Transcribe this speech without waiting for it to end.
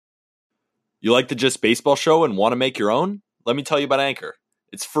You like the Just Baseball show and want to make your own? Let me tell you about Anchor.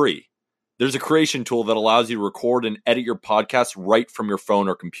 It's free. There's a creation tool that allows you to record and edit your podcast right from your phone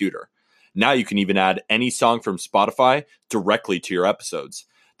or computer. Now you can even add any song from Spotify directly to your episodes.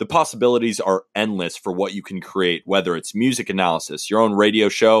 The possibilities are endless for what you can create, whether it's music analysis, your own radio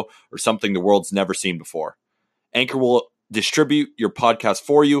show, or something the world's never seen before. Anchor will distribute your podcast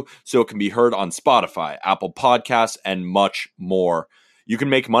for you so it can be heard on Spotify, Apple Podcasts, and much more. You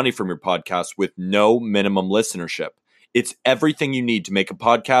can make money from your podcast with no minimum listenership. It's everything you need to make a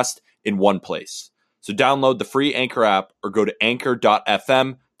podcast in one place. So download the free Anchor app or go to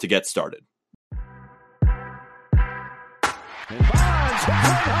anchor.fm to get started.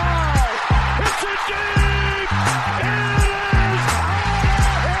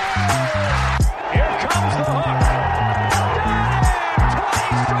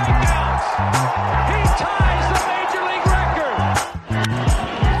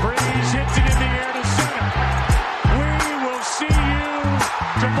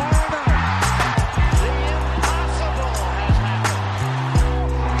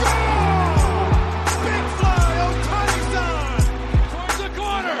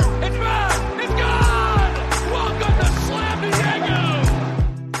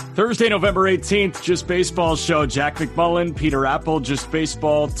 Thursday, November 18th, Just Baseball show. Jack McMullen, Peter Apple, Just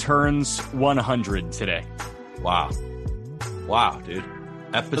Baseball turns 100 today. Wow, dude.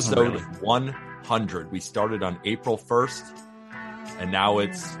 Episode 100. We started on April 1st, and now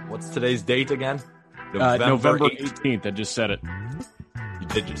what's today's date again? November 18th. I just said it. You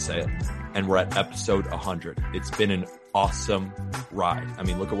did just say it. And we're at episode 100. It's been an awesome ride. I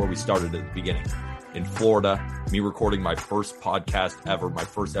mean, look at where we started at the beginning. In Florida, me recording my first podcast ever, my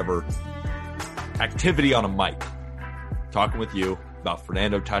first ever activity on a mic, talking with you about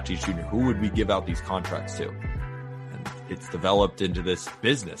Fernando Tatis Jr. Who would we give out these contracts to? And it's developed into this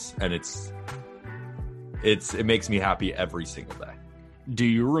business, and it makes me happy every single day. Do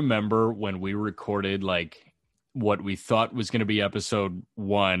you remember when we recorded like what we thought was going to be episode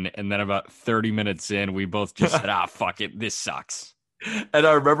 1, and then about 30 minutes in, we both just said, fuck it, this sucks. And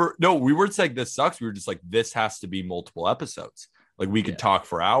I remember, no, we weren't saying this sucks. We were just like, this has to be multiple episodes. Like we could talk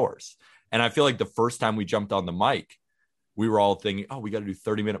for hours. And I feel like the first time we jumped on the mic, we were all thinking, we got to do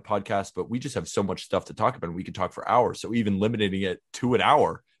 30-minute podcasts, but we just have so much stuff to talk about and we could talk for hours. So even limiting it to an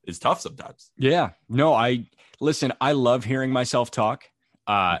hour is tough sometimes. Yeah, no, I love hearing myself talk.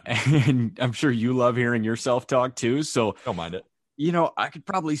 And I'm sure you love hearing yourself talk too. So don't mind it. You know, I could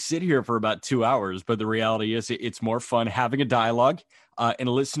probably sit here for about 2 hours, but the reality is it's more fun having a dialogue and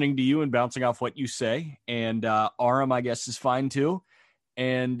listening to you and bouncing off what you say. And Aram, I guess, is fine too.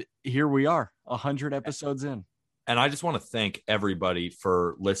 And here we are, 100 episodes in. And I just want to thank everybody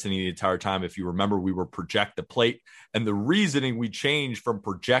for listening the entire time. If you remember, we were Project the Plate. And the reasoning we changed from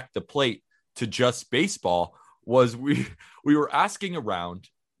Project the Plate to Just Baseball was we were asking around,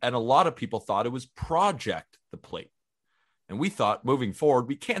 and a lot of people thought it was Project the Plate. And we thought moving forward,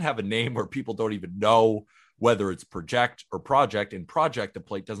 we can't have a name where people don't even know whether it's project or project. And Project the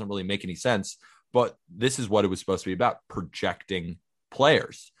Plate doesn't really make any sense. But this is what it was supposed to be about, projecting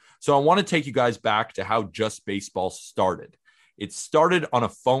players. So I want to take you guys back to how Just Baseball started. It started on a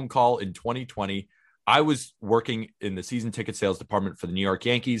phone call in 2020. I was working in the season ticket sales department for the New York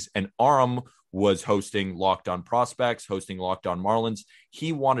Yankees, and Aram was hosting Locked On Prospects, hosting Locked On Marlins.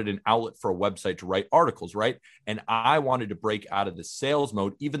 He wanted an outlet for a website to write articles, right? And I wanted to break out of the sales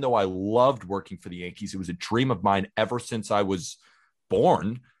mode, even though I loved working for the Yankees. It was a dream of mine ever since I was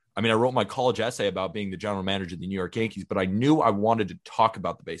born. I mean, I wrote my college essay about being the general manager of the New York Yankees, but I knew I wanted to talk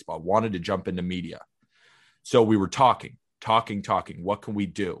about the baseball. I wanted to jump into media. So we were talking. What can we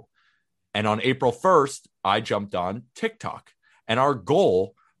do? And on April 1st, I jumped on TikTok. And our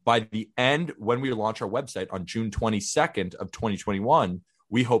goal by the end, when we launch our website on June 22nd of 2021,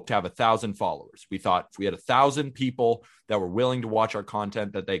 we hope to have 1,000 followers. We thought if we had 1,000 people that were willing to watch our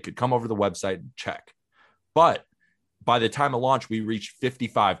content, that they could come over to the website and check. But by the time of launch, we reached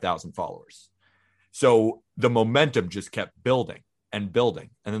 55,000 followers. So the momentum just kept building and building.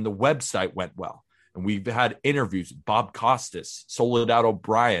 And then the website went well. And we've had interviews with Bob Costas, Soledad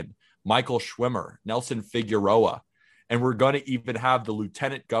O'Brien, Michael Schwimmer, Nelson Figueroa. And we're going to even have the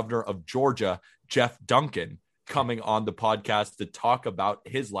Lieutenant Governor of Georgia, Jeff Duncan, coming on the podcast to talk about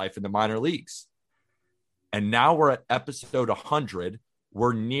his life in the minor leagues. And now we're at episode 100.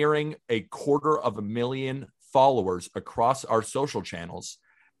 We're nearing 250,000 followers across our social channels.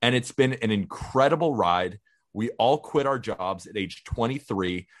 And it's been an incredible ride. We all quit our jobs at age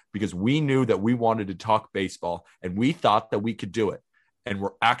 23 because we knew that we wanted to talk baseball and we thought that we could do it. And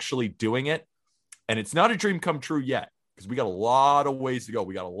we're actually doing it. And it's not a dream come true yet. because we got a lot of ways to go.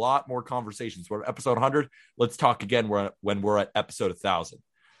 We got a lot more conversations. We're at episode 100. Let's talk again when we're at episode 1,000.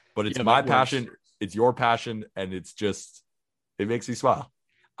 But it's my passion. It's your passion. And it's just, it makes me smile.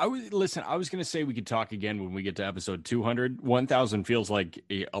 I was going to say we could talk again when we get to episode 200. 1,000 feels like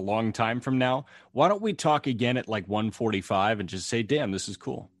a long time from now. Why don't we talk again at like 145 and just say, damn, this is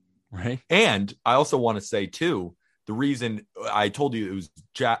cool. Right. And I also want to say too, the reason I told you it was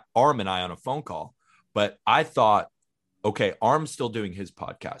Arm and I on a phone call, but I thought, okay, Arm's still doing his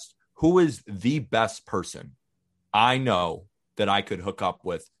podcast. Who is the best person I know that I could hook up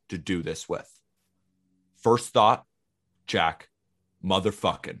with to do this with? First thought, Jack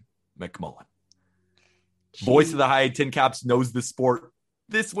motherfucking McMullen. Voice of the High Tin Caps, knows the sport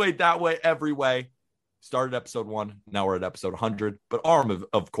this way, that way, every way. Started episode 1. Now we're at episode 100. But Arm,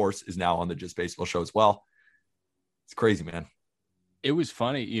 of course, is now on the Just Baseball show as well. It's crazy, man. It was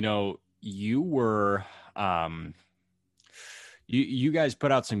funny. You know, you were... You guys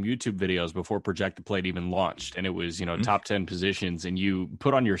put out some YouTube videos before Project the Plate even launched, and it was, top 10 positions, and you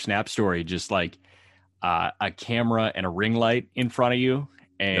put on your Snap story just like a camera and a ring light in front of you,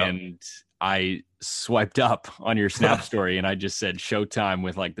 and I swiped up on your Snap story, and I just said Showtime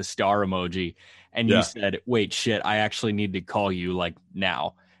with like the star emoji, and you said, wait, shit, I actually need to call you like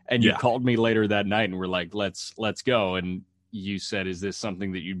now, and you called me later that night, and we're like, let's go, and you said, is this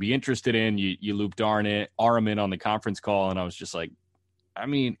something that you'd be interested in? You looped Aram in on the conference call. And I was just like, I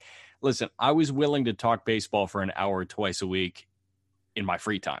mean, listen, I was willing to talk baseball for an hour twice a week in my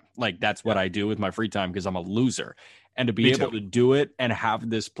free time. Like that's what I do with my free time because I'm a loser. And to be able to do it and have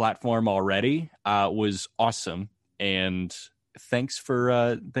this platform already was awesome. And thanks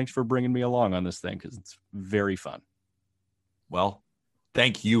for bringing me along on this thing because it's very fun. Well,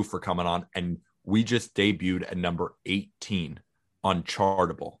 thank you for coming on. And we just debuted at number 18 on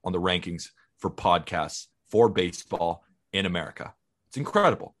Chartable on the rankings for podcasts for baseball in America. It's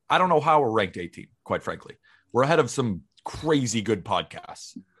incredible. I don't know how we're ranked 18, quite frankly. We're ahead of some crazy good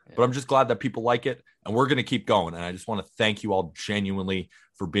podcasts, but I'm just glad that people like it, and we're going to keep going. And I just want to thank you all genuinely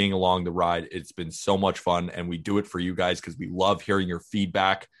for being along the ride. It's been so much fun, and we do it for you guys because we love hearing your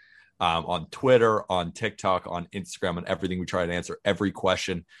feedback. On Twitter, on TikTok, on Instagram, and everything. We try to answer every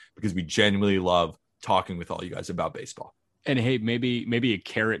question because we genuinely love talking with all you guys about baseball. And hey, maybe a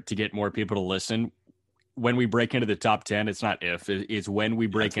carrot to get more people to listen. When we break into the top 10, it's not if, it's when we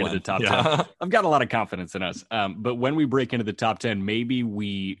break into the top 10. I've got a lot of confidence in us. But when we break into the top 10, maybe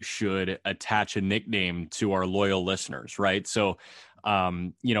we should attach a nickname to our loyal listeners, right? So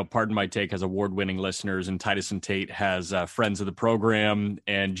Pardon My Take has award-winning listeners, and Titus and Tate has friends of the program,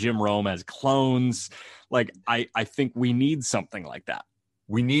 and Jim Rome has clones. Like, I think we need something like that.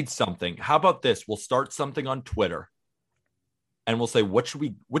 We need something. How about this? We'll start something on Twitter, and we'll say, what should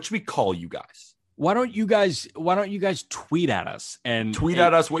we call you guys? Why don't you guys tweet at us and tweet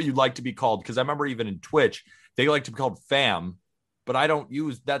at us what you'd like to be called? Because I remember even in Twitch, they like to be called fam, but I don't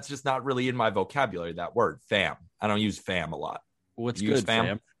use, that's just not really in my vocabulary, that word, fam. I don't use fam a lot. What's good,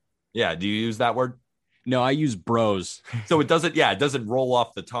 fam? Yeah. Do you use that word? No, I use bros. So it doesn't roll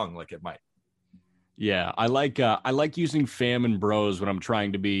off the tongue like it might. Yeah, I like using fam and bros when I'm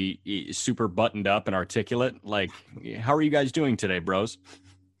trying to be super buttoned up and articulate. Like, how are you guys doing today, bros?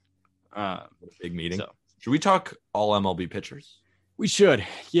 Big meeting. So, should we talk all MLB pitchers? We should.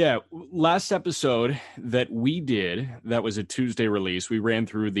 Yeah. Last episode that we did, that was a Tuesday release, we ran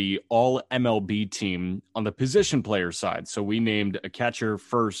through the all MLB team on the position player side. So we named a catcher,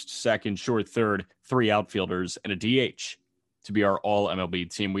 first, second, short, third, 3 outfielders, and a DH to be our all MLB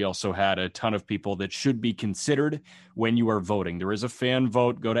team. We also had a ton of people that should be considered when you are voting. There is a fan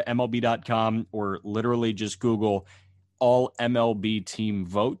vote. Go to MLB.com or literally just Google all MLB team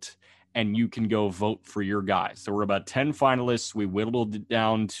vote, and you can go vote for your guys. There were about 10 finalists. We whittled it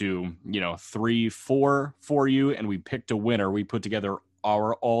down to, 3, 4 for you, and we picked a winner. We put together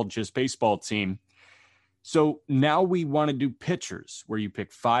our all Just Baseball team. So now we want to do pitchers, where you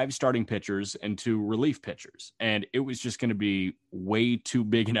pick 5 starting pitchers and 2 relief pitchers. And it was just going to be way too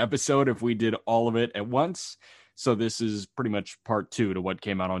big an episode if we did all of it at once. So this is pretty much part 2 to what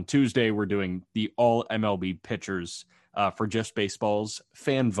came out on Tuesday. We're doing the all MLB pitchers for Just Baseball's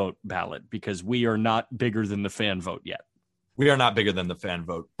fan vote ballot, because we are not bigger than the fan vote yet. We are not bigger than the fan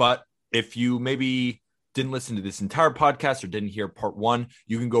vote. But if you maybe didn't listen to this entire podcast or didn't hear part 1,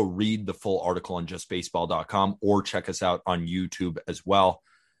 you can go read the full article on justbaseball.com or check us out on YouTube as well.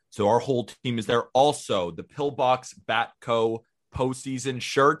 So our whole team is there. Also, the Pillbox Batco postseason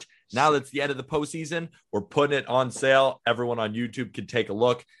shirt. Now that's the end of the postseason, we're putting it on sale. Everyone on YouTube can take a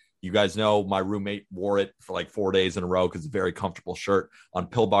look. You guys know my roommate wore it for like 4 days in a row because it's a very comfortable shirt on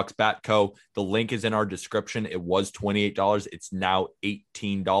Pillbox Bat Co. The link is in our description. It was $28. It's now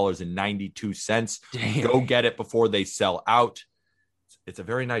 $18.92. Damn. Go get it before they sell out. It's a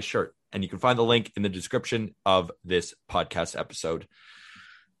very nice shirt. And you can find the link in the description of this podcast episode.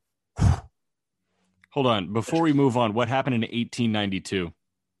 Hold on. Before we move on, what happened in 1892?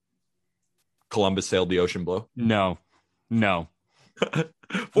 Columbus sailed the ocean blue. No. 1492.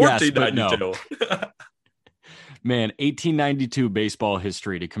 Yes, no. Man, 1892 baseball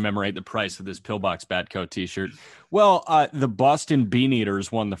history to commemorate the price of this Pillbox Batco t-shirt. Well, the Boston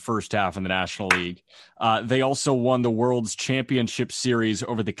Beaneaters won the first half in the National League. They also won the World's Championship Series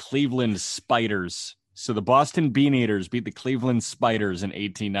over the Cleveland Spiders. So the Boston Beaneaters beat the Cleveland Spiders in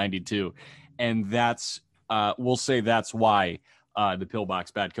 1892. And that's, we'll say that's why the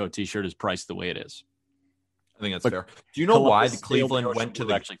Pillbox Batco t-shirt is priced the way it is. I think that's fair. Do you know why the Cleveland went to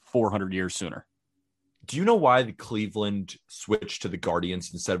the... Actually 400 years sooner. Do you know why the Cleveland switched to the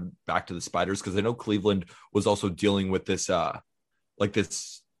Guardians instead of back to the Spiders? Because I know Cleveland was also dealing with this,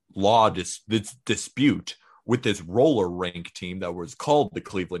 this dispute with this roller rink team that was called the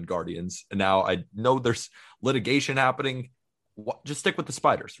Cleveland Guardians. And now I know there's litigation happening. Just stick with the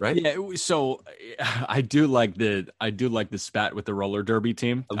Spiders, right? Yeah. So I do like the spat with the roller derby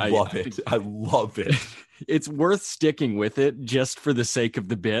team. I love it. It's worth sticking with it just for the sake of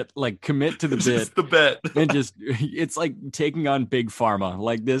the bit. Like, commit to the bit. Just the bit. And just, it's like taking on big pharma.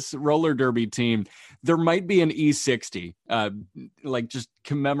 Like, this roller derby team, there might be an E60, like just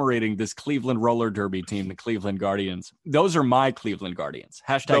commemorating this Cleveland roller derby team, the Cleveland Guardians. Those are my Cleveland Guardians.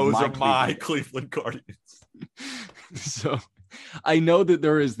 # Those are my Cleveland Guardians. So I know that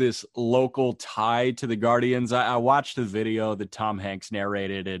there is this local tie to the Guardians. I watched the video that Tom Hanks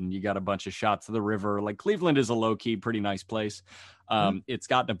narrated, and you got a bunch of shots of the river. Like, Cleveland is a low-key, pretty nice place. It's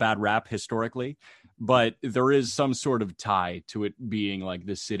gotten a bad rap historically, but there is some sort of tie to it being like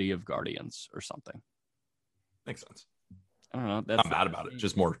the city of Guardians or something. Makes sense. I don't know. I'm mad about it.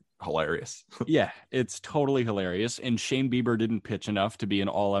 Just more hilarious. Yeah, it's totally hilarious. And Shane Bieber didn't pitch enough to be an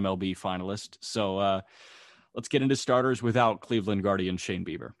All-MLB finalist. So, let's get into starters without Cleveland Guardian Shane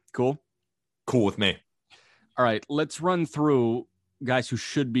Bieber. Cool? Cool with me. All right, let's run through guys who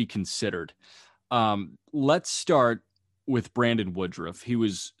should be considered. Let's start with Brandon Woodruff. He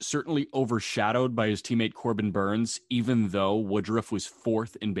was certainly overshadowed by his teammate Corbin Burns, even though Woodruff was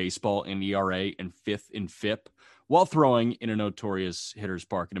 4th in baseball in ERA and 5th in FIP, while throwing in a notorious hitter's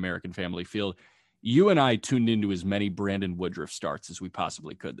park in American Family Field. You and I tuned into as many Brandon Woodruff starts as we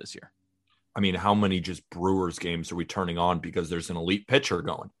possibly could this year. I mean, how many just Brewers games are we turning on because there's an elite pitcher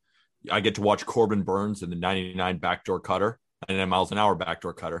going? I get to watch Corbin Burns in the 99 backdoor cutter, 99 miles an hour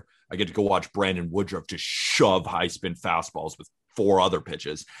backdoor cutter. I get to go watch Brandon Woodruff just shove high spin fastballs with 4 other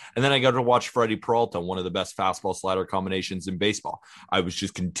pitches. And then I got to watch Freddie Peralta, one of the best fastball slider combinations in baseball. I was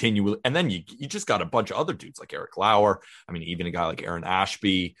just continually, and then you just got a bunch of other dudes like Eric Lauer. I mean, even a guy like Aaron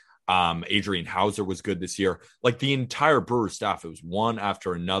Ashby. Adrian Hauser was good this year. Like, the entire Brewers staff, it was one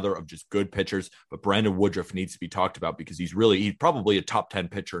after another of just good pitchers. But Brandon Woodruff needs to be talked about because he's probably a top 10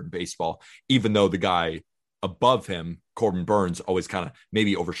 pitcher in baseball, even though the guy above him, Corbin Burns, always kind of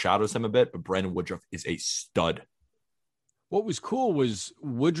maybe overshadows him a bit. But Brandon Woodruff is a stud. What was cool was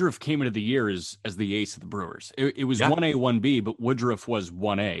Woodruff came into the year as the ace of the Brewers. It was 1A, 1B, but Woodruff was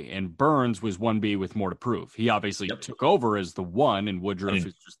 1A, and Burns was 1B with more to prove. He obviously took over as the 1, and Woodruff is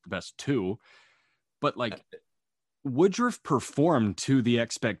just the best 2. But, like, Woodruff performed to the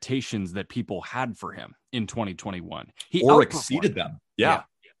expectations that people had for him in 2021. He exceeded them. Yeah.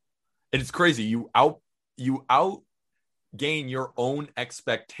 And it's crazy. You outgain your own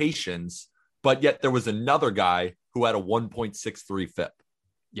expectations, but yet there was another guy who had a 1.63 FIP,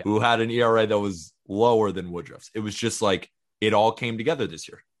 who had an ERA that was lower than Woodruff's. It was just like, it all came together this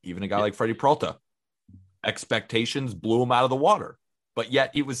year. Even a guy like Freddie Peralta, expectations blew him out of the water, but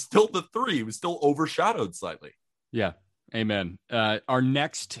yet he was still the 3. He was still overshadowed slightly. Yeah. Amen. Our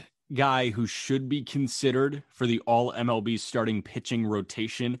next guy who should be considered for the All-MLB starting pitching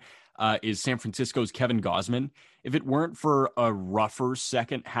rotation is San Francisco's Kevin Gausman. If it weren't for a rougher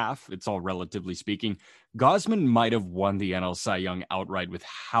second half, it's all relatively speaking, Gausman might have won the NL Cy Young outright with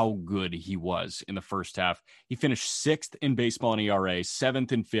how good he was in the first half. He finished 6th in baseball in ERA,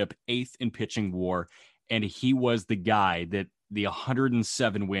 7th in FIP, 8th in pitching WAR, and he was the guy that the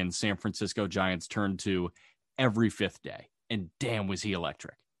 107-win San Francisco Giants turned to every 5th day. And damn, was he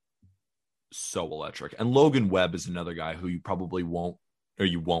electric. So electric. And Logan Webb is another guy who you probably won't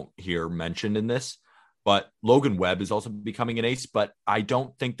hear mentioned in this. But Logan Webb is also becoming an ace, but I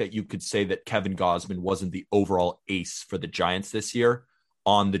don't think that you could say that Kevin Gausman wasn't the overall ace for the Giants this year.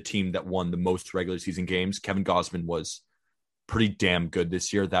 on the team that won the most regular season games. Kevin Gausman was pretty damn good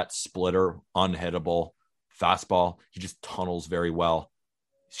this year. That splitter, unhittable fastball, he just tunnels very well.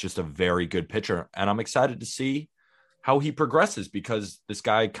 He's just a very good pitcher. And I'm excited to see how he progresses, because this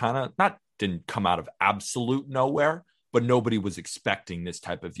guy kind of didn't come out of absolute nowhere, but nobody was expecting this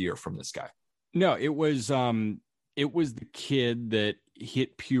type of year from this guy. No, it was the kid that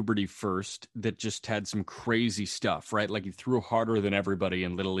hit puberty first that just had some crazy stuff, right? Like he threw harder than everybody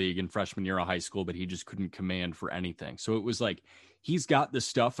in Little League in freshman year of high school, but he just couldn't command for anything. So it was like, he's got the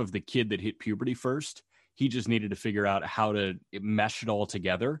stuff of the kid that hit puberty first. He just needed to figure out how to mesh it all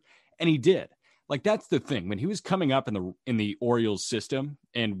together. And he did. Like, that's the thing. When he was coming up in the Orioles system,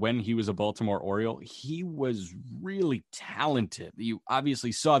 and when he was a Baltimore Oriole, he was really talented. You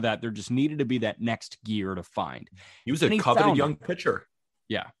obviously saw that. There just needed to be that next gear to find. He was a coveted young pitcher.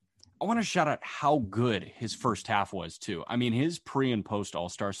 Yeah. I want to shout out how good his first half was, too. I mean, his pre and post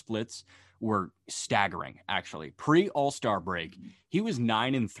All-Star splits were staggering, actually. Pre All-Star break, he was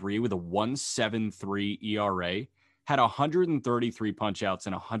 9-3 with a 1.73 ERA. Had 133 punch outs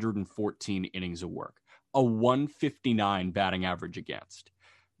and 114 innings of work, a 159 batting average against.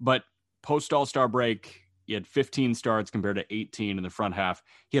 But post All-Star break, he had 15 starts compared to 18 in the front half.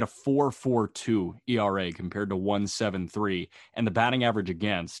 He had a 4.42 ERA compared to 1.73, and the batting average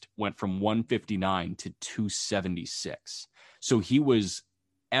against went from 159 to 276. So he was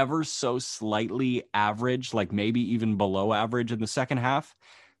ever so slightly average, like maybe even below average in the second half,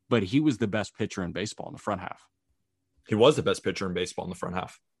 but he was the best pitcher in baseball in the front half. He was the best pitcher in baseball in the front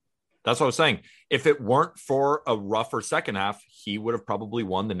half. That's what I was saying. If it weren't for a rougher second half, he would have probably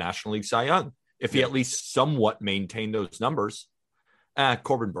won the National League Cy Young if he at least somewhat maintained those numbers.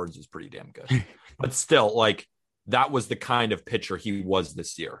 Corbin Burns is pretty damn good. But still, like, that was the kind of pitcher he was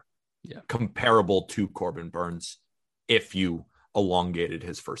this year. Yeah. Comparable to Corbin Burns if you elongated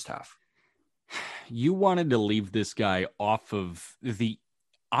his first half. You wanted to leave this guy off of the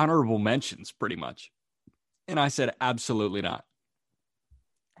honorable mentions pretty much. And I said, absolutely not.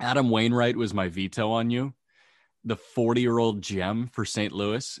 Adam Wainwright was my veto on you. The 40-year-old gem for St.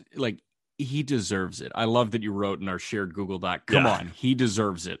 Louis. Like, he deserves it. I love that you wrote in our shared Google Doc. Come on, he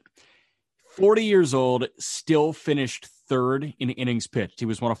deserves it. 40 years old, still finished third in innings pitched. He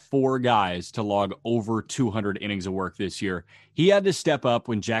was one of 4 guys to log over 200 innings of work this year. He had to step up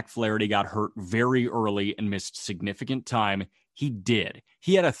when Jack Flaherty got hurt very early and missed significant time. He did.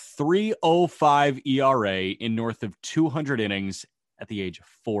 He had a 3.05 ERA in north of 200 innings at the age of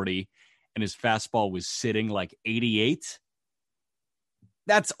 40, and his fastball was sitting like 88.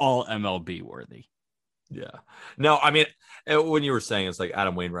 That's all MLB worthy. Yeah. No, I mean, when you were saying it's like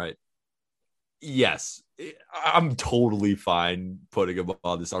Adam Wainwright, yes, I'm totally fine putting him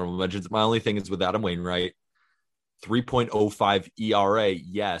on this honorable mentions. My only thing is with Adam Wainwright, 3.05 ERA,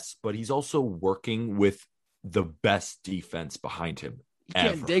 yes, but he's also working with the best defense behind him. You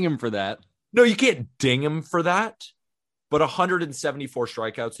can't ding him for that. No, you can't ding him for that. But 174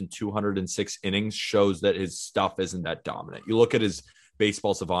 strikeouts and 206 innings shows that his stuff isn't that dominant. You look at his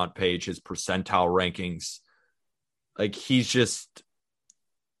Baseball Savant page, his percentile rankings, like, he's just,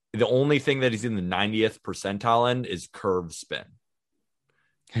 the only thing that he's in the 90th percentile in is curve spin.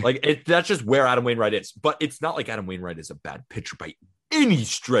 Like, that's just where Adam Wainwright is. But it's not like Adam Wainwright is a bad pitcher by any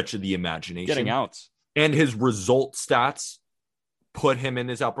stretch of the imagination. Getting outs. And his result stats put him in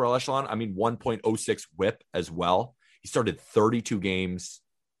his upper echelon. I mean, 1.06 whip as well. He started 32 games.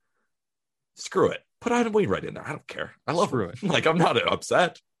 Screw it. Put Adam Wainwright in there. I don't care. I love it. Like, I'm not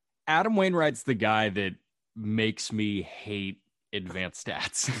upset. Adam Wainwright's the guy that makes me hate advanced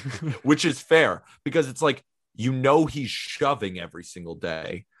stats. Which is fair, because it's like, you know, he's shoving every single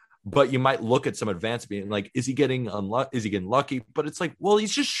day, but you might look at some advanced being like, is he getting lucky? But it's like, well,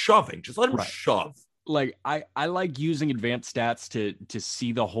 he's just shoving. Just let him shove. Like, I like using advanced stats to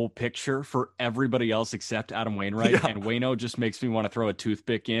see the whole picture for everybody else except Adam Wainwright. Yeah. And Waino just makes me want to throw a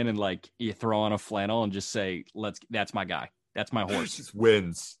toothpick in and, like, you throw on a flannel and just say, that's my guy. That's my horse. He just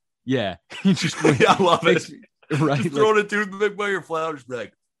wins. Yeah. He just wins. I love it. Right. Just throwing a toothpick by your flannel, just be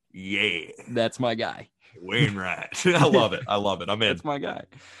like, yeah. That's my guy. Wainwright. I love it. I'm in. That's my guy.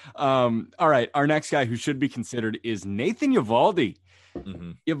 All right. Our next guy who should be considered is Nathan Eovaldi.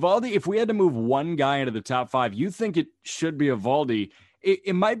 Mm-hmm. Eovaldi, if we had to move one guy into the top 5, you think it should be Eovaldi.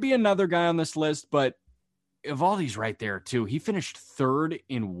 It might be another guy on this list, but Eovaldi's right there too. He finished 3rd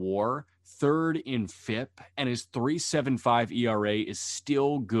in WAR, 3rd in FIP, and his 3.75 ERA is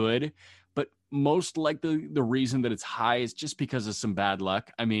still good. But most likely the reason that it's high is just because of some bad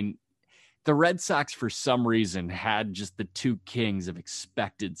luck. I mean, the Red Sox, for some reason, had just the 2 kings of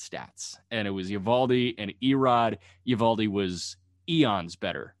expected stats, and it was Eovaldi and Erod. Eovaldi was eons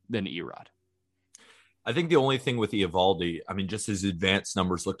better than Erod. I think the only thing with Eovaldi, I mean, just his advanced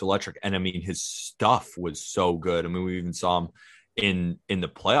numbers looked electric. And I mean, his stuff was so good. I mean, we even saw him in the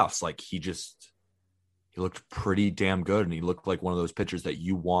playoffs. Like he looked pretty damn good. And he looked like one of those pitchers that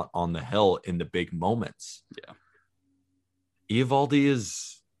you want on the hill in the big moments. Yeah.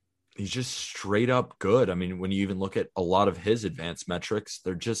 Eovaldi he's just straight up good. I mean, when you even look at a lot of his advanced metrics,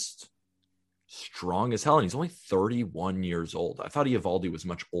 they're just strong as hell. And he's only 31 years old. I thought Eovaldi was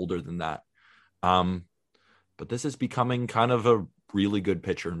much older than that. But this is becoming kind of a really good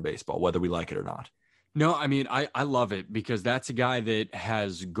pitcher in baseball, whether we like it or not. No, I mean, I love it because that's a guy that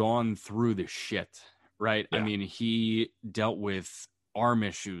has gone through the shit, right? Yeah. I mean, he dealt with arm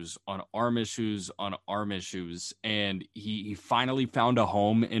issues on arm issues on arm issues, and he finally found a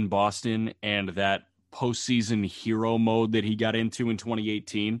home in Boston, and that postseason hero mode that he got into in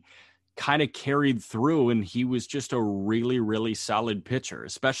 2018 kind of carried through, and he was just a really, really solid pitcher,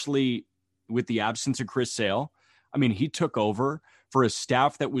 especially with the absence of Chris Sale. I mean, he took over for a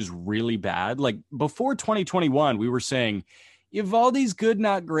staff that was really bad. Like before 2021, we were saying Eovaldi's good,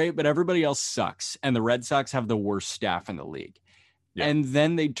 not great, but everybody else sucks. And the Red Sox have the worst staff in the league. Yeah. And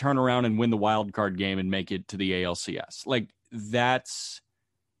then they turn around and win the wild card game and make it to the ALCS. Like that's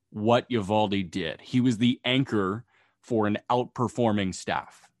what Eovaldi did. He was the anchor for an outperforming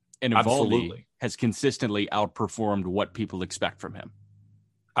staff. And Eovaldi has consistently outperformed what people expect from him.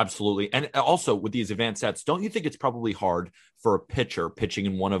 Absolutely. And also with these advanced stats, don't you think it's probably hard for a pitcher pitching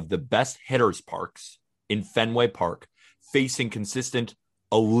in one of the best hitters parks in Fenway Park, facing consistent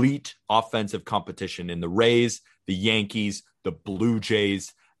elite offensive competition in the Rays, the Yankees, the Blue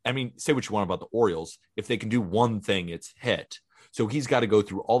Jays? I mean, say what you want about the Orioles. If they can do one thing, it's hit. So he's got to go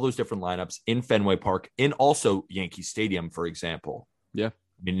through all those different lineups in Fenway Park, in also Yankee Stadium, for example. Yeah.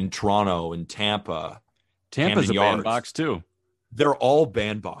 I mean, in Toronto and Tampa. Tampa's a bandbox too. They're all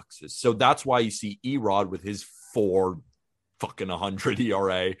bandboxes. So that's why you see Erod with his 4.100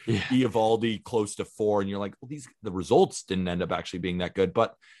 ERA, yeah. Eovaldi close to 4. And you're like, well, the results didn't end up actually being that good.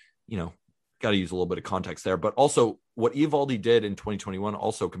 But, got to use a little bit of context there. But also what Eovaldi did in 2021,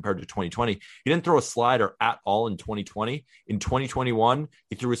 also compared to 2020, he didn't throw a slider at all in 2020. In 2021,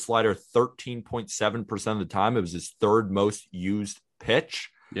 he threw a slider 13.7% of the time. It was his third most used pitch.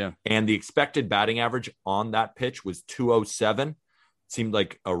 Yeah. And the expected batting average on that pitch was 207. Seemed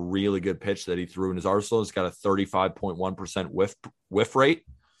like a really good pitch that he threw in his arsenal. He's got a 35.1% whiff rate.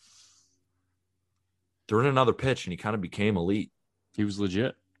 Threw in another pitch and he kind of became elite. He was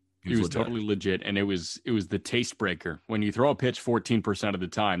legit. He was totally legit. And it was the taste breaker. When you throw a pitch 14% of the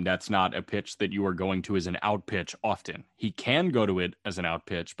time, that's not a pitch that you are going to as an out pitch often. He can go to it as an out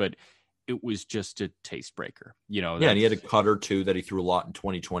pitch, but it was just a taste breaker, Yeah, and he had a cutter too that he threw a lot in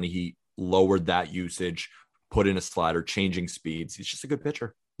 2020. He lowered that usage, put in a slider, changing speeds. He's just a good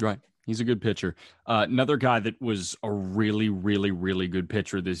pitcher. Right. He's a good pitcher. Another guy that was a really, really, really good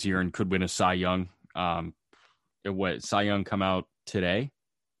pitcher this year and could win a Cy Young. Cy Young come out tonight?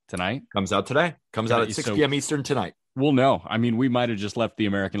 Comes out today. Comes out at 6 p.m. Eastern tonight. Well, no. I mean, we might have just left the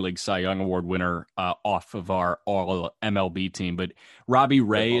American League Cy Young Award winner off of our All-MLB team, but Robbie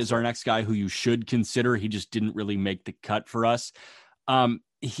Ray is our next guy who you should consider. He just didn't really make the cut for us.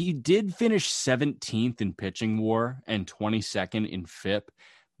 He did finish 17th in pitching WAR and 22nd in FIP,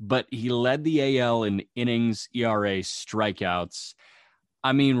 but he led the AL in innings, ERA, strikeouts.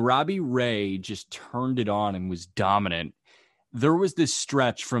 I mean, Robbie Ray just turned it on and was dominant. There was this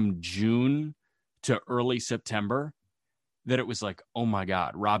stretch from June to early September that it was like, oh my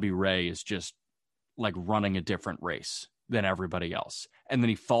God, Robbie Ray is just like running a different race than everybody else. And then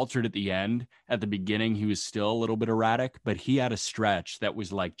he faltered at the end. At the beginning, he was still a little bit erratic, but he had a stretch that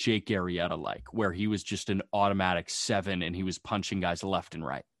was like Jake Arrieta-like, where he was just an automatic 7 and he was punching guys left and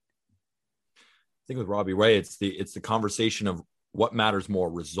right. I think with Robbie Ray, it's the conversation of what matters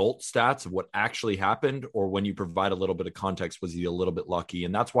more, result stats of what actually happened, or when you provide a little bit of context, was he a little bit lucky?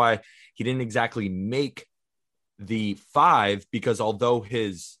 And that's why he didn't exactly make the 5, because although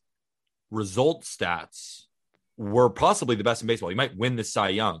his result stats were possibly the best in baseball, he might win the Cy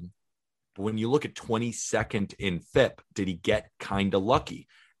Young. But when you look at 22nd in FIP, did he get kind of lucky?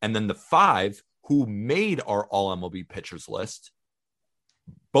 And then the 5 who made our All-MLB pitchers list,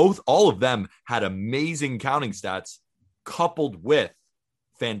 all of them had amazing counting stats coupled with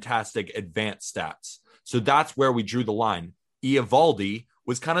fantastic advanced stats. So that's where we drew the line. Eovaldi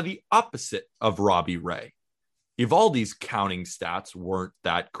was kind of the opposite of Robbie Ray. Eovaldi's counting stats weren't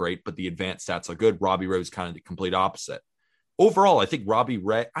that great, but the advanced stats are good. Robbie Ray was kind of the complete opposite. Overall, I think Robbie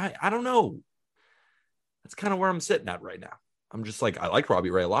Ray, I don't know. That's kind of where I'm sitting at right now. I'm just like, I like Robbie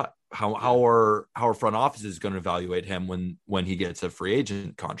Ray a lot. How are front offices going to evaluate him when he gets a free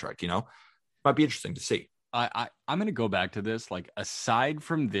agent contract? Might be interesting to see. I'm going to go back to this. Like, aside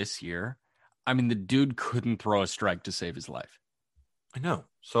from this year, I mean, the dude couldn't throw a strike to save his life. I know.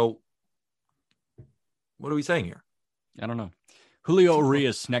 So what are we saying here? I don't know. Julio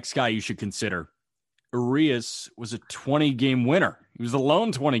Urias, next guy you should consider. Urias was a 20-game winner. He was a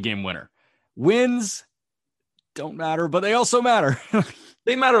lone 20-game winner. Wins don't matter, but they also matter.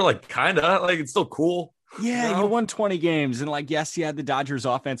 They matter, like, kind of. Like, it's still cool. Yeah, you won 20 games. And, like, yes, you had the Dodgers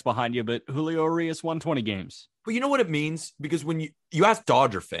offense behind you, but Julio Urias won 20 games. But you know what it means? Because when you ask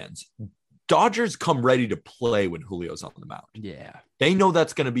Dodger fans, Dodgers come ready to play when Julio's on the mound. Yeah. They know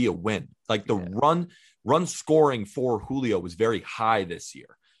that's going to be a win. Like, the run scoring for Julio was very high this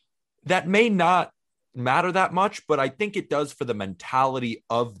year. That may not matter that much, but I think it does for the mentality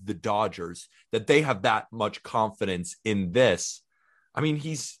of the Dodgers that they have that much confidence in this. I mean,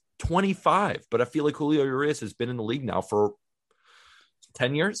 he's 25, but I feel like Julio Urias has been in the league now for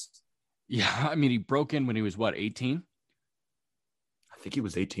 10 years. Yeah, I mean, he broke in when he was, 18? I think he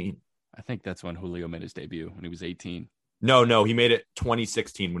was 18. I think that's when Julio made his debut, when he was 18. No, he made it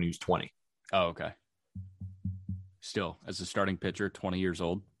 2016 when he was 20. Oh, okay. Still, as a starting pitcher, 20 years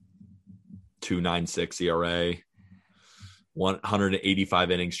old. 2.96 ERA, 185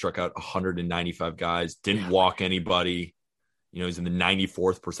 innings, struck out 195 guys, didn't walk anybody. He's in the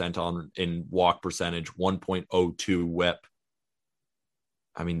 94th percentile in walk percentage, 1.02 whip.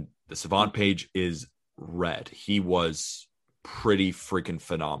 I mean, the Savant page is red. He was pretty freaking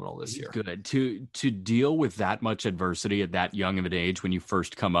phenomenal this year. Good to deal with that much adversity at that young of an age when you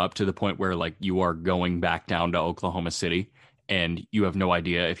first come up to the point where, like, you are going back down to Oklahoma City and you have no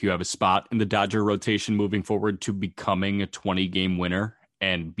idea if you have a spot in the Dodger rotation moving forward to becoming a 20-game winner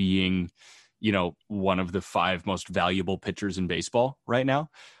and being, one of the 5 most valuable pitchers in baseball right now.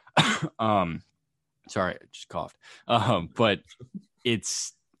 Sorry, I just coughed. But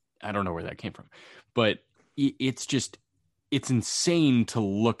I don't know where that came from, but it's insane to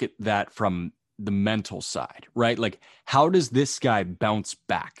look at that from the mental side, right? Like, how does this guy bounce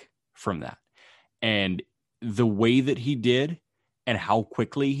back from that? And the way that he did and how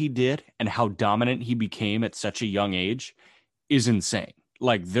quickly he did and how dominant he became at such a young age is insane.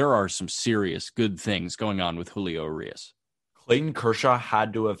 Like, there are some serious good things going on with Julio Urias. Clayton Kershaw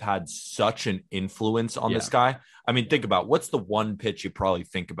had to have had such an influence on this guy. I mean, think about what's the one pitch you probably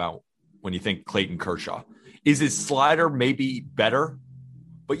think about when you think Clayton Kershaw? Is his slider maybe better?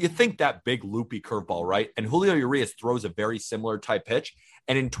 But you think that big loopy curveball, right? And Julio Urias throws a very similar type pitch.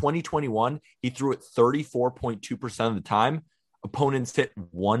 And in 2021, he threw it 34.2% of the time. Opponents hit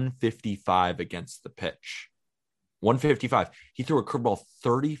 155 against the pitch. 155. He threw a curveball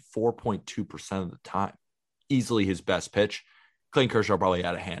 34.2% of the time. Easily his best pitch. Clayton Kershaw probably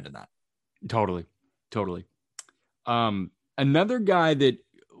had a hand in that. Totally. Another guy that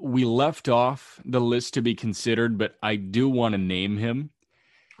we left off the list to be considered, but I do want to name him.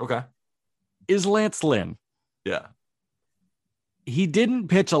 Okay. Is Lance Lynn. Yeah. He didn't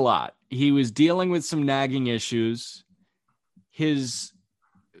pitch a lot. He was dealing with some nagging issues. His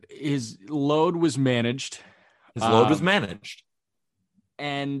load was managed.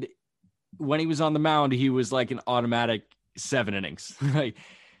 And when he was on the mound, he was like an automatic 7 innings. Like,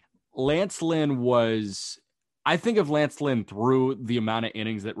 Lance Lynn was, I think if Lance Lynn threw the amount of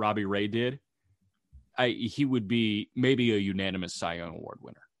innings that Robbie Ray did, he would be maybe a unanimous Cy Young Award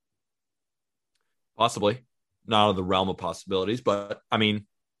winner. Possibly. Not out of the realm of possibilities, but I mean,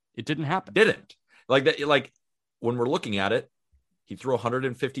 it didn't happen. Didn't. Like that, like when we're looking at it, he threw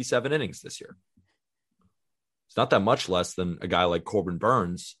 157 innings this year. It's not that much less than a guy like Corbin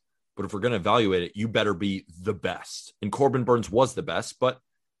Burns, but if we're going to evaluate it, you better be the best. And Corbin Burns was the best, but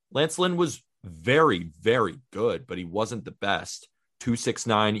Lance Lynn was very, very good, but he wasn't the best.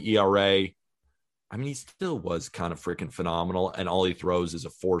 2.69 ERA. I mean, he still was kind of freaking phenomenal, and all he throws is a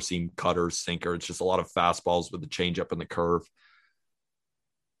 4-seam cutter, sinker. It's just a lot of fastballs with the changeup and the curve.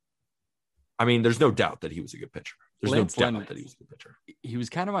 I mean, there's no doubt that he was a good pitcher. There's no doubt that he was a good pitcher. He was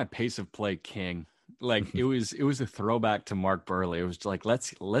kind of my pace of play king. Like, it was a throwback to Mark Burley. It was like,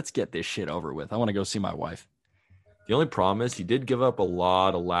 let's get this shit over with. I want to go see my wife. The only problem is he did give up a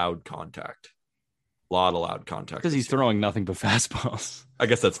lot of loud contact. Because he's throwing nothing but fastballs. I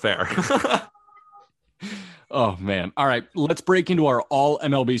guess that's fair. Oh, man. All right, let's break into our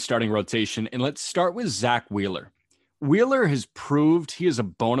all-MLB starting rotation, and let's start with Zach Wheeler. Wheeler has proved he is a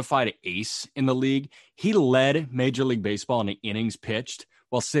bona fide ace in the league. He led Major League Baseball in innings pitched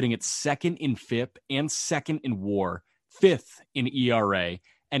while sitting at second in FIP and second in WAR, fifth in ERA,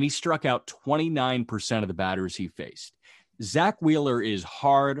 and he struck out 29% of the batters he faced. Zach Wheeler is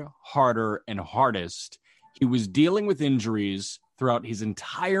hard, harder, and hardest. He was dealing with injuries throughout his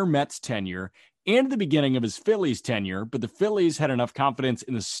entire Mets tenure and the beginning of his Phillies tenure, but the Phillies had enough confidence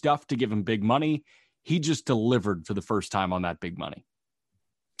in the stuff to give him big money. He just delivered for the first time on that big money.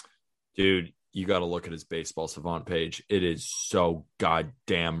 Dude, you got to look at his Baseball Savant page. It is so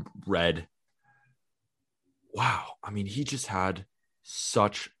goddamn red. Wow. I mean, he just had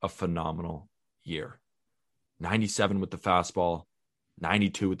such a phenomenal year. 97 with the fastball,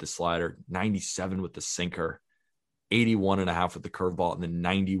 92 with the slider, 97 with the sinker, 81.5 with the curveball, and then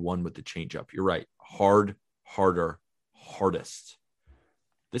 91 with the changeup. You're right. Hard, harder, hardest.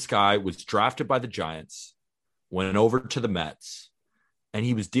 This guy was drafted by the Giants, went over to the Mets, and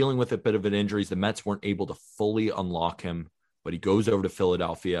he was dealing with a bit of an injury. The Mets weren't able to fully unlock him, but he goes over to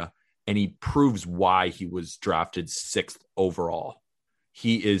Philadelphia, and he proves why he was drafted 6th overall.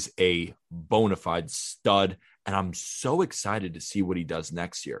 He is a bona fide stud, and I'm so excited to see what he does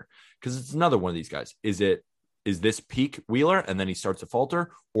next year because it's another one of these guys. Is this peak Wheeler and then he starts to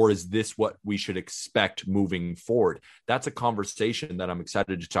falter, or is this what we should expect moving forward? That's a conversation that I'm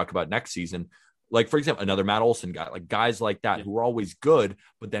excited to talk about next season. Like, for example, another Matt Olson guy, like guys like that who were always good,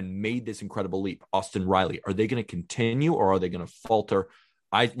 but then made this incredible leap. Austin Riley, are they going to continue or are they going to falter?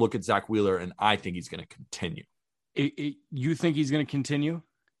 I look at Zach Wheeler and I think he's going to continue. You think he's going to continue?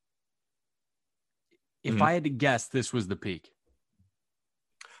 If I had to guess, this was the peak.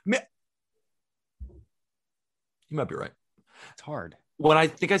 You might be right. It's hard. When I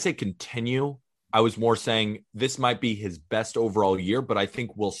think I say continue, I was more saying this might be his best overall year, but I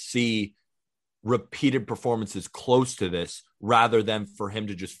think we'll see repeated performances close to this rather than for him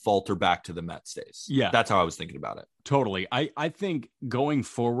to just falter back to the Mets days. Yeah. That's how I was thinking about it. Totally. I think going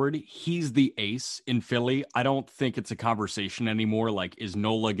forward, he's the ace in Philly. I don't think it's a conversation anymore. Like, is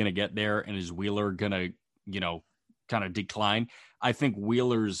Nola going to get there and is Wheeler going to, kind of decline? I think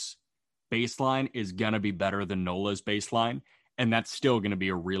Wheeler's baseline is going to be better than Nola's baseline, and that's still going to be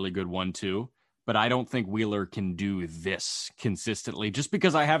a really good one too. But I don't think Wheeler can do this consistently just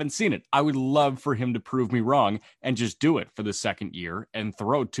because I haven't seen it. I would love for him to prove me wrong and just do it for the second year and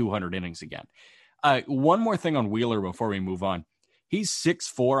throw 200 innings again. One more thing on Wheeler before we move on. He's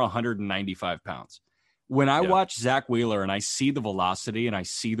 6'4", 195 pounds. When I watch Zach Wheeler and I see the velocity and I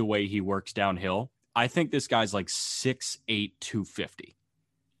see the way he works downhill, I think this guy's like 6'8", 250.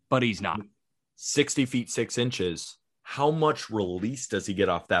 But he's not. 60 feet, 6 inches. How much release does he get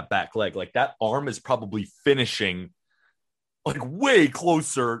off that back leg? Like, that arm is probably finishing like way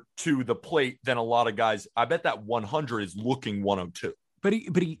closer to the plate than a lot of guys. I bet that 100 is looking 102. But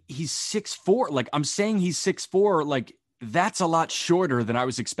he's 6'4". Like, I'm saying he's 6'4". Like, that's a lot shorter than I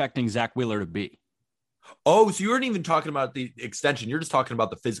was expecting Zach Wheeler to be. Oh, so you weren't even talking about the extension. You're just talking about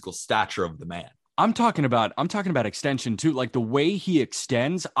the physical stature of the man. I'm talking about extension too. Like, the way he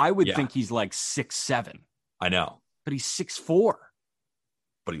extends, I would think he's like 6'7". I know. But he's 6'4".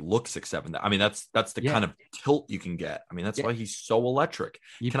 But he looks 6'7". I mean, that's the kind of tilt you can get. I mean, that's why he's so electric.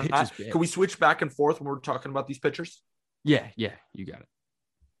 Can we switch back and forth when we're talking about these pitchers? Yeah, you got it.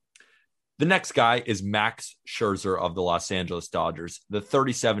 The next guy is Max Scherzer of the Los Angeles Dodgers. The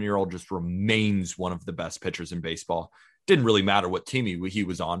 37-year-old just remains one of the best pitchers in baseball. Didn't really matter what team he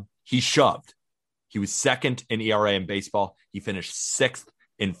was on. He shoved. He was second in ERA in baseball. He finished 6th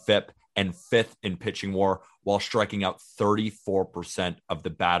in FIP and 5th in pitching WAR while striking out 34% of the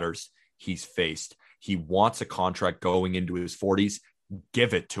batters he's faced. He wants a contract going into his 40s.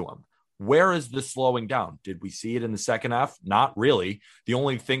 Give it to him. Where is the slowing down? Did we see it in the second half? Not really. The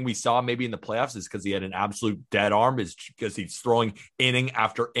only thing we saw maybe in the playoffs is because he had an absolute dead arm, is because he's throwing inning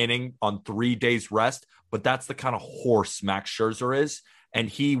after inning on 3 days rest. But that's the kind of horse Max Scherzer is. And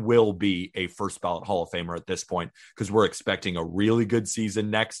he will be a first ballot Hall of Famer at this point because we're expecting a really good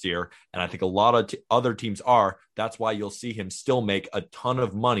season next year. And I think a lot of other teams are. That's why you'll see him still make a ton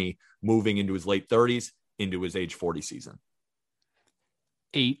of money moving into his late 30s, into his age 40 season.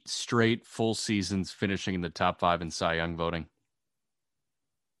 8 straight full seasons finishing in the top 5 in Cy Young voting.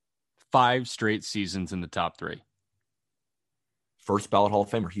 5 straight seasons in the top 3. First ballot Hall of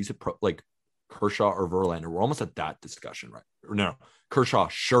Famer. He's a pro, like Kershaw or Verlander. We're almost at that discussion, right? No, Kershaw,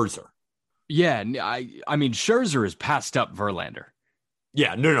 Scherzer. Yeah, I mean, Scherzer is passed up Verlander.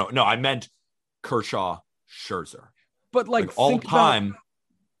 Yeah, no. I meant Kershaw, Scherzer. But like all time.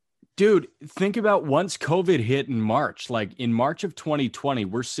 Dude, think about once COVID hit in March, like in March of 2020,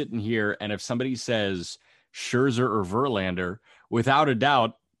 we're sitting here, and if somebody says Scherzer or Verlander, without a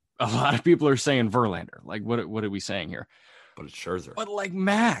doubt, a lot of people are saying Verlander. Like, what are we saying here? But it's Scherzer. But like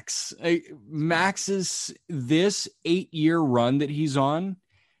Max's this 8-year run that he's on,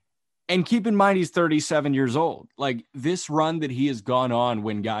 And keep in mind, he's 37 years old. Like, this run that he has gone on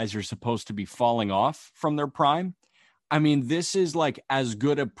when guys are supposed to be falling off from their prime, I mean, this is like as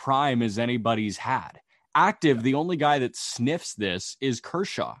good a prime as anybody's had. Active, the only guy that sniffs this is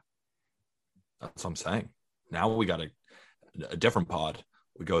Kershaw. That's what I'm saying. Now we got a different pod.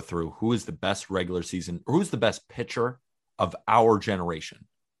 We go through who is the best regular season, or who's the best pitcher of our generation.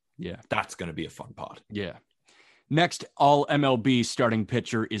 Yeah. That's going to be a fun pod. Yeah. Next All-MLB starting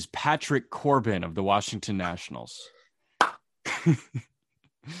pitcher is Patrick Corbin of the Washington Nationals.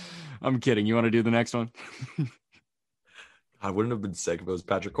 I'm kidding. You want to do the next one? I wouldn't have been sick if it was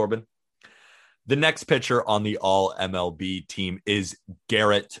Patrick Corbin. The next pitcher on the All-MLB team is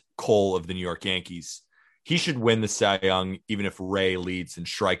Garrett Cole of the New York Yankees. He should win the Cy Young, even if Ray leads in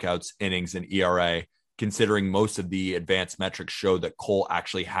strikeouts, innings, and ERA, considering most of the advanced metrics show that Cole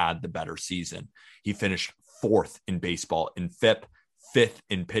actually had the better season. He finished 4th in baseball in FIP, 5th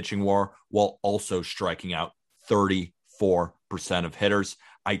in pitching WAR, while also striking out 34% of hitters.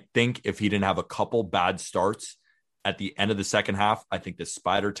 I think if he didn't have a couple bad starts at the end of the second half, I think the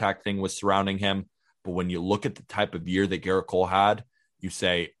spider tack thing was surrounding him. But when you look at the type of year that Garrett Cole had, you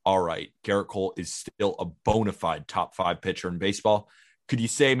say, all right, Garrett Cole is still a bona fide top 5 pitcher in baseball. Could you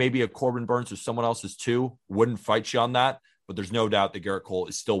say maybe a Corbin Burns or someone else's too? Wouldn't fight you on that. But there's no doubt that Garrett Cole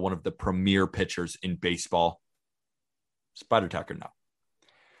is still one of the premier pitchers in baseball. Spider tack or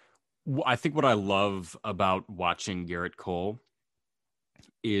no? I think what I love about watching Garrett Cole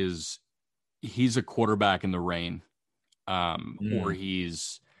is he's a quarterback in the rain, or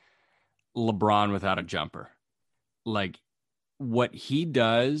he's LeBron without a jumper. Like, what he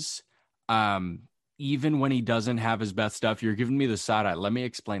does, even when he doesn't have his best stuff, you're giving me the side eye. Let me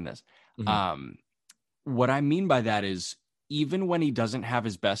explain this. What I mean by that is, even when he doesn't have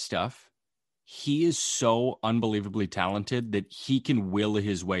his best stuff, he is so unbelievably talented that he can will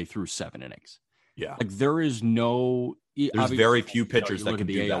his way through 7 innings. Yeah. Like, there's very few pitchers that can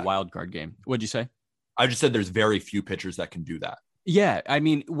do that. Wild card game. What'd you say? I just said there's very few pitchers that can do that. Yeah. I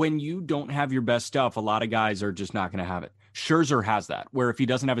mean, when you don't have your best stuff, a lot of guys are just not going to have it. Scherzer has that, where if he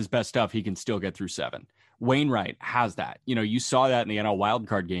doesn't have his best stuff, he can still get through 7. Wainwright has that. You know, you saw that in the NL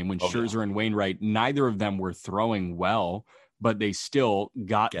wildcard game when Scherzer and Wainwright, neither of them were throwing well, but they still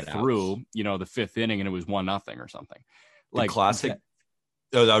got through, the 5th inning, and it was 1-0 or something. Like, classic.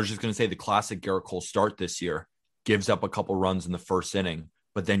 I was just going to say the classic Garrett Cole start this year gives up a couple runs in the first inning,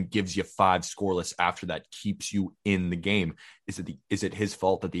 but then gives you 5 scoreless after that, keeps you in the game. Is it his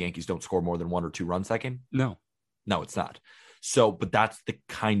fault that the Yankees don't score more than 1 or 2 runs that game? No, it's not. So, but that's the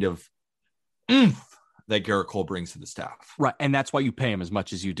kind of that Garrett Cole brings to the staff. Right. And that's why you pay him as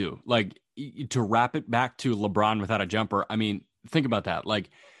much as you do. Like, to wrap it back to LeBron without a jumper. I mean, think about that. Like,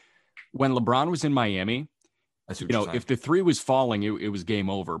 when LeBron was in Miami, if the 3 was falling, it was game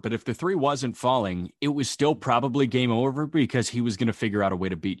over. But if the 3 wasn't falling, it was still probably game over because he was going to figure out a way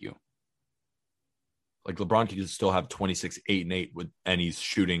to beat you. Like, LeBron could still have 26, 8, and 8 and he's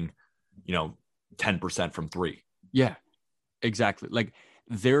shooting, 10% from 3. Yeah, exactly. Like,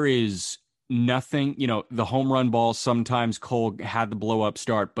 there is nothing, the home run ball, sometimes Cole had the blow up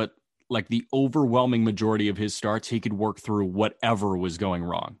start, but like the overwhelming majority of his starts, he could work through whatever was going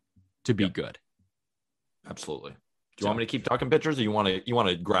wrong to be good. Absolutely. Do you want me to keep talking pitchers, or you want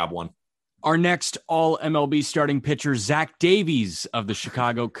to grab one? Our next All-MLB starting pitcher, Zach Davies of the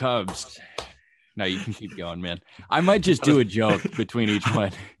Chicago Cubs. No, you can keep going, man. I might just do a joke between each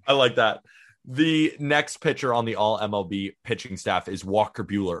one. I like that. The next pitcher on the All-MLB pitching staff is Walker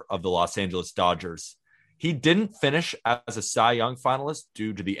Buehler of the Los Angeles Dodgers. He didn't finish as a Cy Young finalist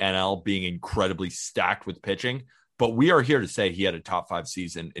due to the NL being incredibly stacked with pitching, but we are here to say he had a top 5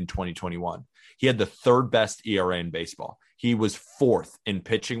 season in 2021. He had the 3rd best ERA in baseball. He was 4th in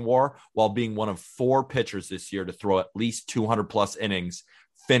pitching WAR while being one of 4 pitchers this year to throw at least 200 plus innings,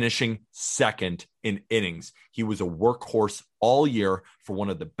 finishing 2nd in innings. He was a workhorse all year for one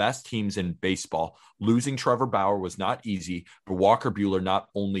of the best teams in baseball. Losing Trevor Bauer was not easy, but Walker Buehler not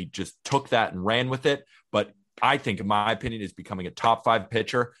only just took that and ran with it, but I think, in my opinion, is becoming a top 5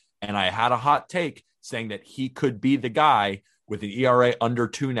 pitcher. And I had a hot take saying that he could be the guy with an ERA under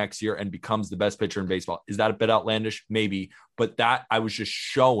 2 next year and becomes the best pitcher in baseball. Is that a bit outlandish? Maybe. But that, I was just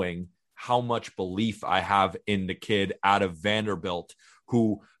showing how much belief I have in the kid out of Vanderbilt,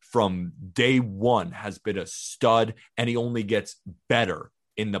 who from day one has been a stud, and he only gets better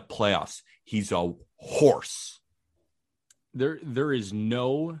in the playoffs. He's a horse. There is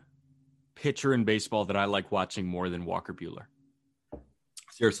no pitcher in baseball that I like watching more than Walker Buehler.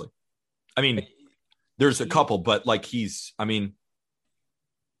 Seriously. I mean, there's a couple, but like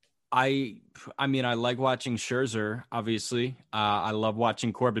I mean, I like watching Scherzer, obviously. I love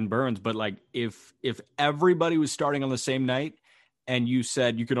watching Corbin Burns, but like if everybody was starting on the same night and you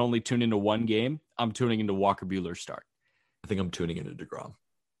said you could only tune into one game, I'm tuning into Walker Buehler's start. I think I'm tuning into DeGrom.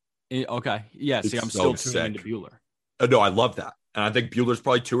 Okay. Yeah, see, It's I'm so still tuning sick. into Buehler. No, I love that. And I think Bueller's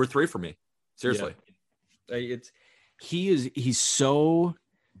probably 2 or 3 for me. Seriously. Yeah. He's so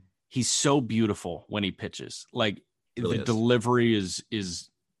beautiful when he pitches. Like Really the is. delivery is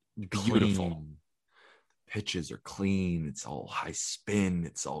beautiful. Clean. Pitches are clean. It's all high spin.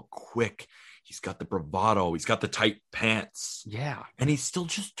 It's all quick. He's got the bravado. He's got the tight pants. Yeah. And he's still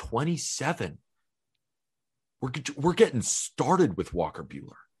just 27. We're getting started with Walker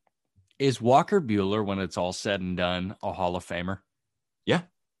Buehler. Is Walker Buehler, when it's all said and done, a Hall of Famer? Yeah.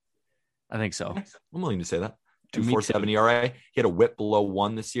 I think so. I'm willing to say that. 2.47 ERA. He had a whip below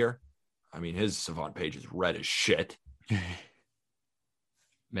 1 this year. I mean, his savant page is red as shit.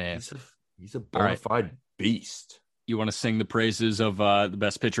 Man. He's a bona fide beast. You want to sing the praises of the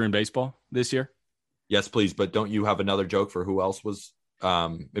best pitcher in baseball this year? Yes, please. But don't you have another joke for who else was?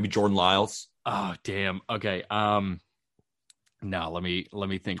 Maybe Jordan Lyles. Oh, damn. Okay. No, let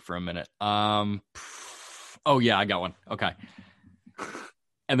me think for a minute. Oh yeah, I got one. Okay.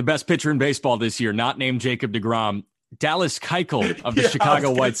 And the best pitcher in baseball this year, not named Jacob deGrom, Dallas Keuchel of the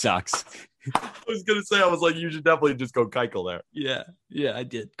Chicago White Sox. I was gonna say, I was like, you should definitely just go Keuchel there. Yeah, I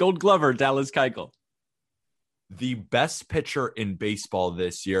did. Gold Glover, Dallas Keuchel. The best pitcher in baseball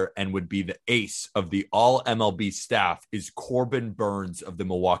this year and would be the ace of the All-MLB staff is Corbin Burns of the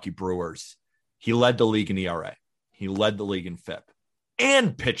Milwaukee Brewers. He led the league in ERA. He led the league in FIP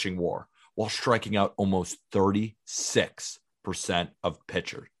and pitching WAR while striking out almost 36% of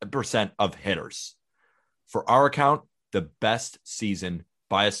hitters. For our account, the best season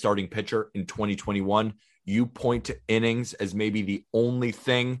by a starting pitcher in 2021. You point to innings as maybe the only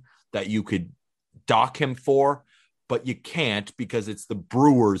thing that you could dock him for, but you can't because it's the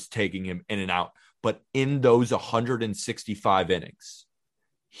Brewers taking him in and out. But in those 165 innings,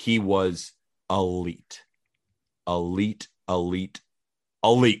 he was elite.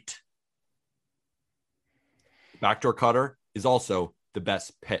 Backdoor cutter is also the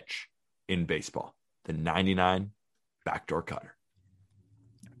best pitch in baseball. The 99 backdoor cutter.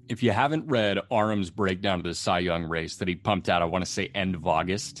 If you haven't read Arum's breakdown of the Cy Young race that he pumped out, I want to say end of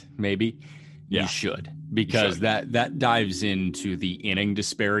August, maybe, you should, because that dives into the inning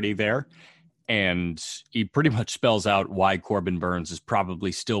disparity there. And he pretty much spells out why Corbin Burns is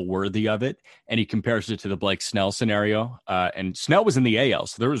probably still worthy of it. And he compares it to the Blake Snell scenario. And Snell was in the AL,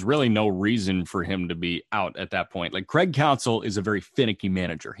 so there was really no reason for him to be out at that point. Like Craig Counsell is a very finicky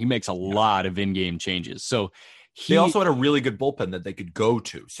manager. He makes a lot of in-game changes. So they also had a really good bullpen that they could go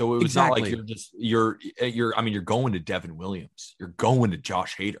to. So it was not like you're going to Devin Williams. You're going to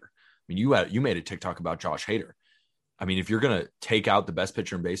Josh Hader. I mean, you made a TikTok about Josh Hader. I mean, if you're going to take out the best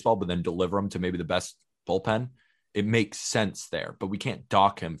pitcher in baseball, but then deliver him to maybe the best bullpen, it makes sense there. But we can't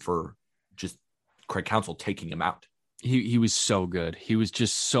dock him for just Craig Counsell taking him out. He was so good. He was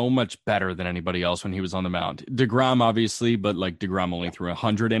just so much better than anybody else when he was on the mound. DeGrom, obviously, but like DeGrom only threw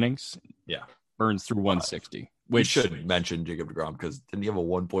 100 innings. Yeah. Burns through 160. We should mention Jacob DeGrom because didn't he have a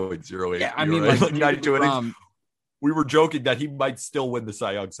 1.08? Yeah, I mean, like 92 innings. We were joking that he might still win the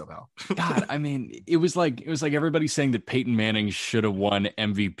Cy Young somehow. God, I mean, it was like everybody saying that Peyton Manning should have won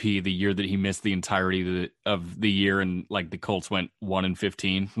MVP the year that he missed the entirety of the year, and like the Colts went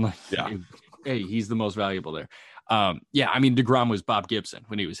 1-15. Yeah, hey, he's the most valuable there. Yeah, I mean, DeGrom was Bob Gibson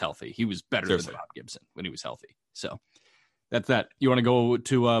when he was healthy. He was better than Bob Gibson when he was healthy. So that's that. You want to go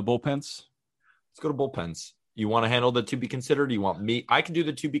to bullpens? Let's go to bullpens. You want to handle the to be considered? You want me? I can do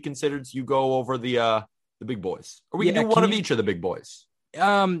the to be considered. You go over the big boys, or we can do one of each of the big boys.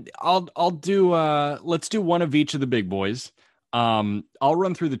 I'll do let's do one of each of the big boys. I'll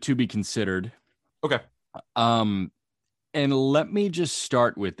run through the to be considered. Okay. And let me just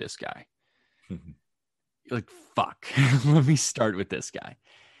start with this guy. Like, fuck. Let me start with this guy.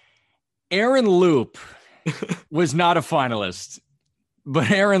 Aaron Loop was not a finalist,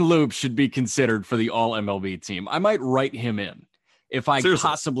 but Aaron Loop should be considered for the All-MLB team. I might write him in if I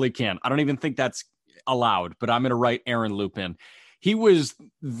possibly can. I don't even think that's allowed, but I'm going to write Aaron Loop in. He was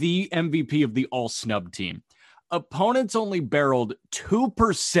the MVP of the all-snub team. Opponents only barreled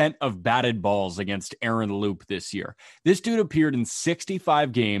 2% of batted balls against Aaron Loop this year. This dude appeared in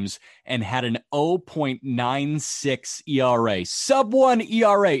 65 games and had an 0.96 ERA, sub-1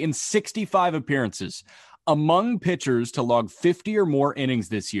 ERA in 65 appearances. Among pitchers to log 50 or more innings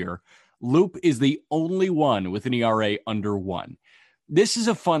this year, Loop is the only one with an ERA under 1. This is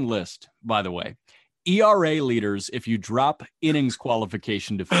a fun list, by the way. ERA leaders if you drop innings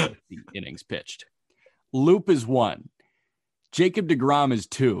qualification to 50 innings pitched. Loop is 1. Jacob deGrom is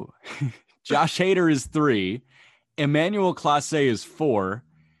 2. Josh Hader is 3. Emmanuel Clase is 4.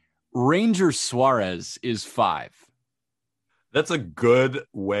 Ranger Suarez is 5. That's a good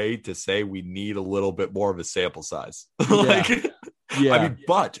way to say we need a little bit more of a sample size. Yeah. Yeah. I mean,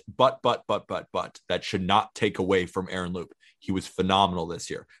 but that should not take away from Aaron Loop. He was phenomenal this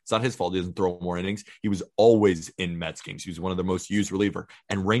year. It's not his fault he doesn't throw more innings. He was always in Mets games. He was one of the most used reliever.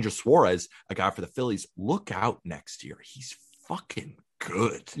 And Ranger Suarez, a guy for the Phillies, look out next year. He's fucking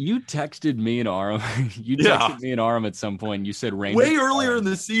good. You texted me and Aram. Me and Aram at some point. You said Ranger way earlier in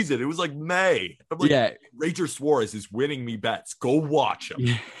the season. It was like May. I'm like, yeah, Ranger Suarez is winning me bets. Go watch him.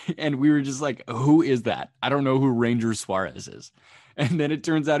 Yeah. And we were just like, who is that? I don't know who Ranger Suarez is. And then it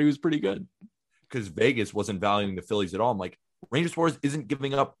turns out he was pretty good. Because Vegas wasn't valuing the Phillies at all. I'm like, Ranger Suarez isn't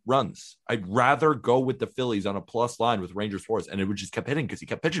giving up runs. I'd rather go with the Phillies on a plus line with Ranger Suarez. And it would just kept hitting because he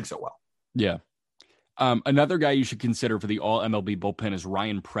kept pitching so well. Yeah. Another guy you should consider for the All-MLB bullpen is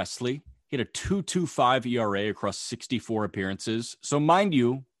Ryan Presley. He had a 2.25 ERA across 64 appearances. So mind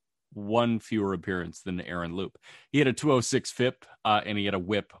you, one fewer appearance than Aaron Loop. He had a 2.06 FIP and he had a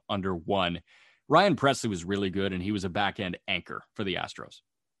whip under 1. Ryan Presley was really good, and he was a back-end anchor for the Astros.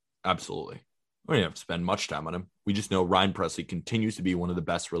 Absolutely. We didn't have to spend much time on him. We just know Ryan Presley continues to be one of the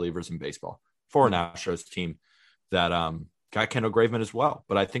best relievers in baseball for an Astros team that got Kendall Graveman as well.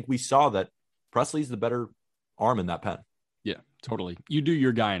 But I think we saw that Presley's the better arm in that pen. Yeah, totally. You do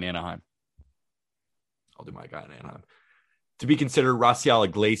your guy in Anaheim. I'll do my guy in Anaheim. To be considered, Raciel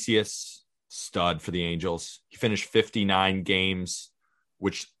Iglesias, stud for the Angels. He finished 59 games,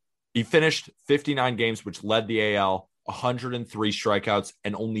 which led the AL, 103 strikeouts,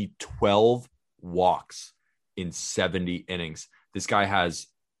 and only 12 walks in 70 innings. This guy has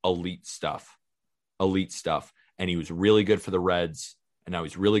elite stuff. And he was really good for the Reds, and now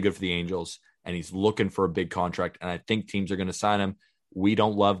he's really good for the Angels, and he's looking for a big contract, and I think teams are going to sign him. We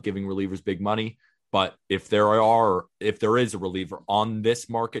don't love giving relievers big money, but if there is a reliever on this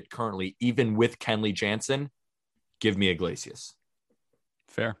market currently, even with Kenley Jansen, give me Iglesias.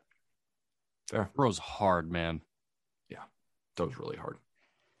 Fair. Throws hard, man. Yeah, that was really hard.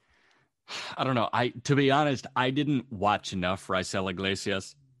 I don't know. To be honest, I didn't watch enough Raisel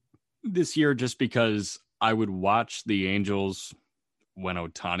Iglesias this year just because I would watch the Angels when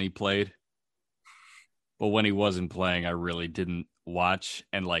Ohtani played. But when he wasn't playing, I really didn't watch.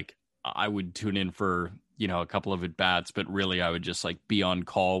 And I would tune in for, a couple of at-bats, but really I would just be on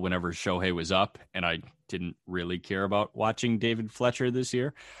call whenever Shohei was up. And I didn't really care about watching David Fletcher this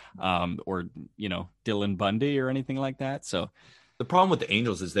year or, Dylan Bundy or anything like that. So the problem with the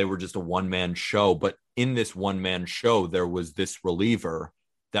Angels is they were just a one-man show. But in this one-man show, there was this reliever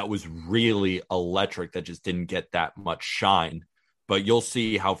that was really electric that just didn't get that much shine. But you'll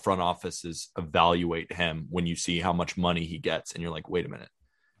see how front offices evaluate him when you see how much money he gets. And you're like, wait a minute.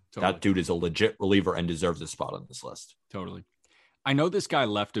 Totally. That dude is a legit reliever and deserves a spot on this list. Totally. I know this guy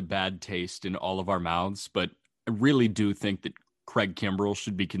left a bad taste in all of our mouths, but I really do think that Craig Kimbrell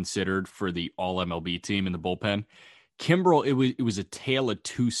should be considered for the All-MLB team in the bullpen. Kimbrell, it was a tale of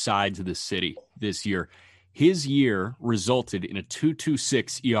two sides of the city this year. His year resulted in a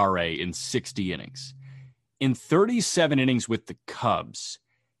 2.26 ERA in 60 innings. In 37 innings with the Cubs,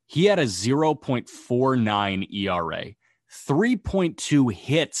 he had a 0.49 ERA, 3.2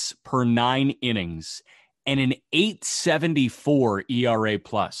 hits per 9 innings, and an 8.74 ERA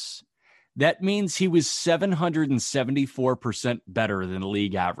plus. That means he was 774% better than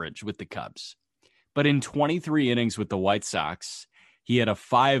league average with the Cubs. But in 23 innings with the White Sox, he had a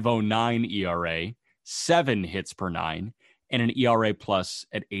 5.09 ERA, 7 hits per 9, and an ERA plus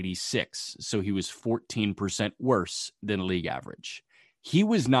at 86. So he was 14% worse than league average. He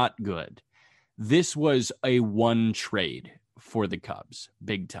was not good. This was a one trade for the Cubs,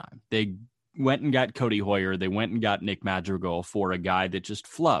 big time. They went and got Cody Hoyer. They went and got Nick Madrigal for a guy that just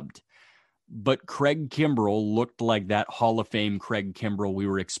flubbed. But Craig Kimbrell looked like that Hall of Fame Craig Kimbrell we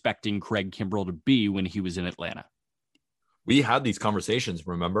were expecting Craig Kimbrell to be when he was in Atlanta. We had these conversations,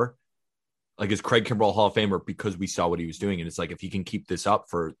 remember? Is Craig Kimbrell Hall of Famer because we saw what he was doing? And it's if he can keep this up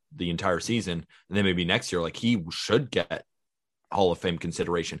for the entire season, and then maybe next year, he should get Hall of Fame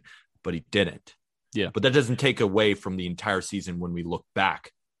consideration, but he didn't. Yeah. But that doesn't take away from the entire season when we look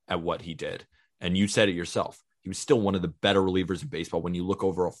back at what he did. And you said it yourself. He was still one of the better relievers in baseball when you look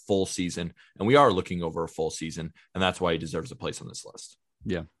over a full season. And we are looking over a full season. And that's why he deserves a place on this list.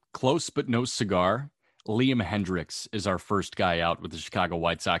 Yeah. Close, but no cigar. Liam Hendricks is our first guy out with the Chicago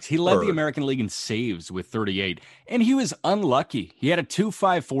White Sox. He led the Third. American League in saves with 38, and he was unlucky. He had a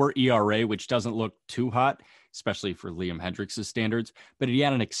 2.54 ERA, which doesn't look too hot, especially for Liam Hendricks' standards, but he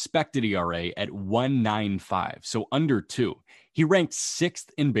had an expected ERA at 1.95, so under 2. He ranked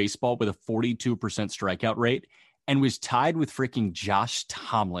 6th in baseball with a 42% strikeout rate and was tied with freaking Josh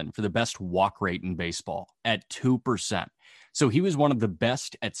Tomlin for the best walk rate in baseball at 2%. So he was one of the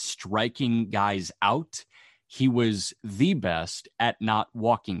best at striking guys out. He was the best at not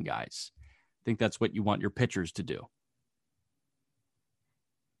walking guys. I think that's what you want your pitchers to do.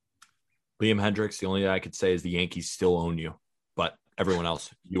 Liam Hendricks, the only thing I could say is the Yankees still own you, but everyone else,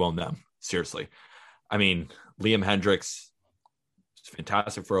 you own them. Seriously. I mean, Liam Hendricks is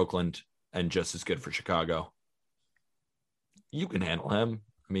fantastic for Oakland and just as good for Chicago. You can handle him.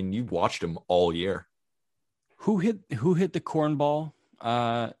 I mean, you've watched him all year. Who hit the cornball?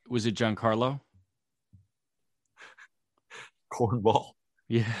 Was it Giancarlo? Cornball?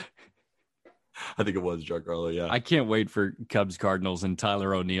 Yeah. I think it was Giancarlo, yeah. I can't wait for Cubs Cardinals and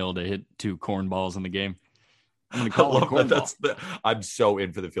Tyler O'Neill to hit 2 cornballs in the game. I'm going to call it a cornball. I'm so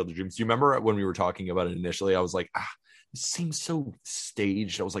in for the Field of Dreams. Do you remember when we were talking about it initially? I was like, this seems so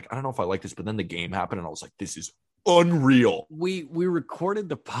staged. I was like, I don't know if I like this, but then the game happened and I was like, this is unreal. We recorded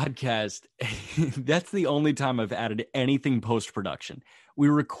the podcast. That's the only time I've added anything post-production. We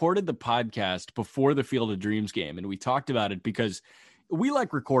recorded the podcast before the Field of Dreams game, and we talked about it because we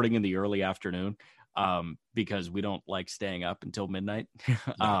like recording in the early afternoon because we don't like staying up until midnight.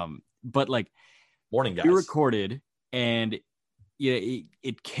 But like morning guys. We recorded, and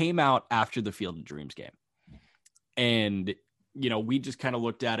it came out after the Field of Dreams game. And we just kind of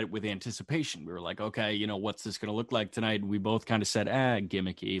looked at it with anticipation. We were like, okay, what's this going to look like tonight? We both kind of said,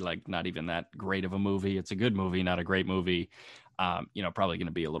 gimmicky, like not even that great of a movie. It's a good movie, not a great movie. Probably going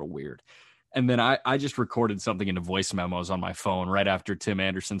to be a little weird. And then I just recorded something into voice memos on my phone right after Tim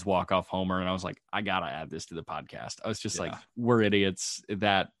Anderson's walk-off homer. And I was like, I got to add this to the podcast. I was just like, we're idiots.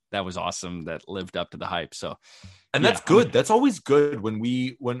 That was awesome. That lived up to the hype. So, and that's good. That's always good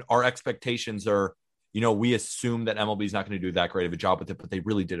when our expectations are, we assume that MLB is not going to do that great of a job with it, but they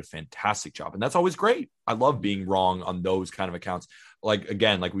really did a fantastic job. And that's always great. I love being wrong on those kind of accounts. Like,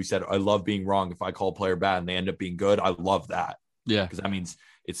 again, like we said, I love being wrong. If I call a player bad and they end up being good, I love that. Yeah. Because that means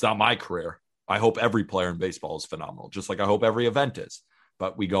it's not my career. I hope every player in baseball is phenomenal, just like I hope every event is.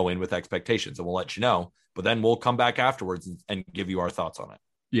 But we go in with expectations and we'll let you know. But then we'll come back afterwards and give you our thoughts on it.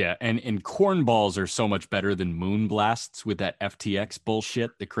 Yeah, and cornballs are so much better than moon blasts with that FTX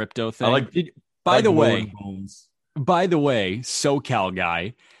bullshit, the crypto thing. By the way, SoCal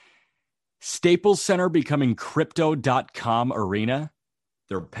guy, Staples Center becoming Crypto.com arena.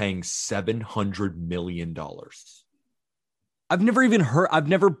 They're paying $700 million. I've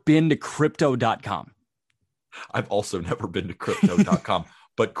never been to Crypto.com. I've also never been to Crypto.com,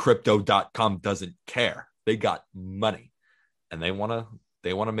 but Crypto.com doesn't care. They got money and they want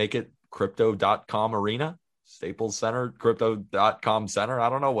to make it Crypto.com arena. Staples Center, Crypto.com Center. I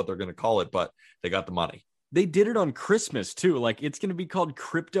don't know what they're going to call it, but they got the money. They did it on Christmas too. Like it's going to be called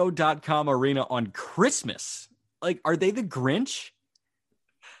Crypto.com Arena on Christmas. Like, are they the Grinch?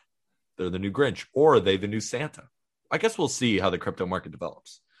 They're the new Grinch, or are they the new Santa? I guess we'll see how the crypto market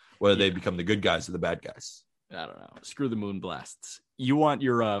develops, whether they become the good guys or the bad guys. I don't know. Screw the moon blasts. You want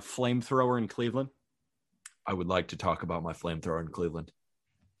your flamethrower in Cleveland? I would like to talk about my flamethrower in Cleveland.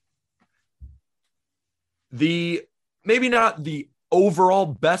 Maybe not the overall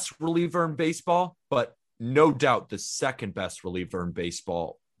best reliever in baseball, but no doubt the second best reliever in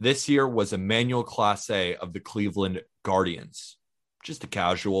baseball this year was Emmanuel Clase of the Cleveland Guardians. Just a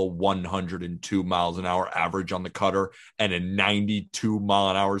casual 102 miles an hour average on the cutter and a 92 mile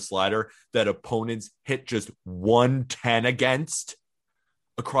an hour slider that opponents hit just 110 against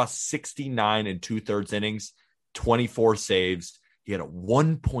across 69 and 2/3 innings, 24 saves. He had a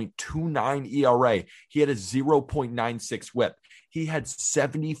 1.29 ERA. He had a 0.96 whip. He had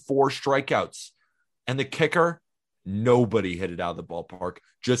 74 strikeouts. And the kicker, nobody hit it out of the ballpark.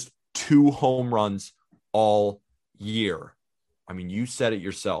 Just 2 home runs all year. I mean, you said it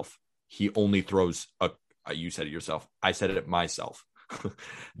yourself. He only throws you said it yourself. I said it myself.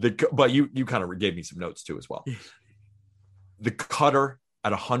 But you kind of gave me some notes too as well. The cutter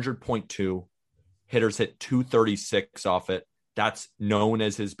at 100.2, hitters hit 236 off it. That's known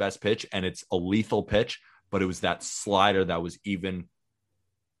as his best pitch, and it's a lethal pitch, but it was that slider that was even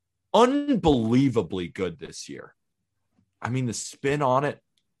unbelievably good this year. I mean, the spin on it,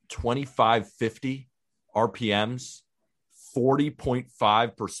 2550 RPMs,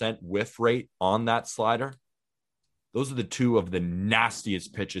 40.5% whiff rate on that slider. Those are the two of the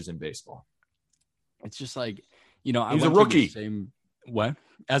nastiest pitches in baseball. It's just like, you know, I He's a went through the rookie. same what?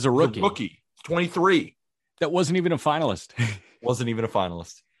 As a He's rookie. a rookie. 23. That wasn't even a finalist. Wasn't even a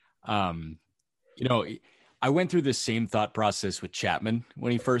finalist. You know, I went through the same thought process with Chapman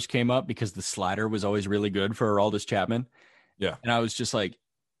when he first came up because the slider was always really good for Aroldis Chapman. Yeah. And I was just like,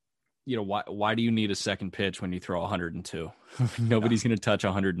 you know, why do you need a second pitch when you throw 102? Nobody's going to touch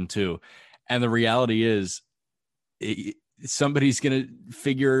 102. And the reality is somebody's going to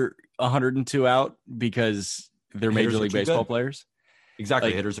figure 102 out because they're Major League Baseball players. Exactly.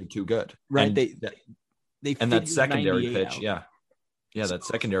 Like, hitters are too good. Right. And that secondary pitch. Out. Yeah. That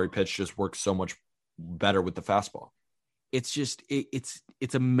secondary pitch just works so much better with the fastball. It's just, it's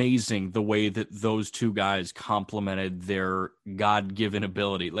amazing the way that those two guys complemented their God-given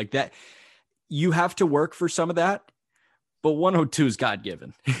ability like that. You have to work for some of that, but 102 is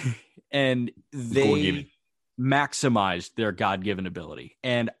God-given and they maximized their God-given ability.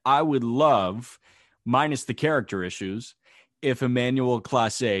 And I would love, minus the character issues, if Emmanuel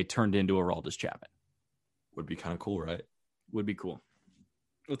Clase turned into Aroldis Chapman. Would be kind of cool, right? Would be cool.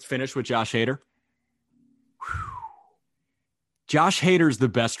 Let's finish with Josh Hader. Whew. Josh Hader's the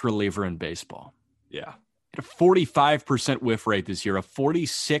best reliever in baseball. Yeah. A 45% whiff rate this year, a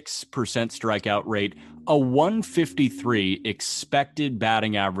 46% strikeout rate, a 153 expected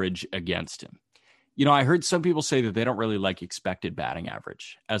batting average against him. You know, I heard some people say that they don't really like expected batting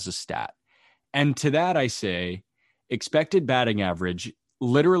average as a stat. And to that I say, expected batting average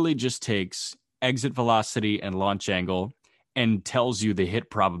literally just takes exit velocity and launch angle and tells you the hit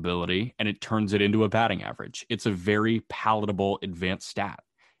probability, and it turns it into a batting average. It's a very palatable advanced stat.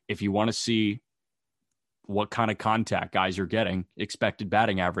 If you want to see what kind of contact guys are getting, expected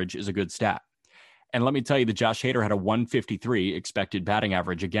batting average is a good stat. And let me tell you that Josh Hader had a 153 expected batting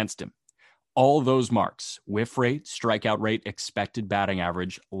average against him. All those marks, whiff rate, strikeout rate, expected batting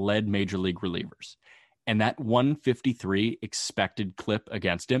average, led Major League relievers. And that 153 expected clip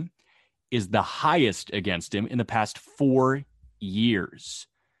against him is the highest against him in the past 4 years.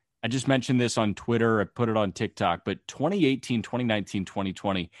 I just mentioned this on Twitter. I put it on TikTok, but 2018, 2019,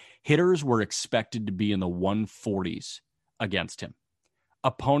 2020, hitters were expected to be in the 140s against him.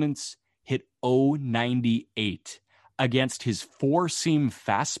 Opponents hit 098 against his four-seam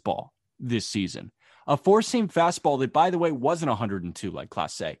fastball this season. A four-seam fastball that, by the way, wasn't 102 like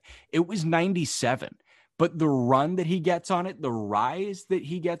Class A. It was 97. But the run that he gets on it, the rise that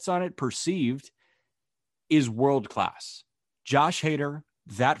he gets on it perceived is world-class. Josh Hader,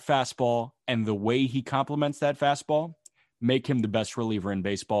 that fastball, and the way he complements that fastball make him the best reliever in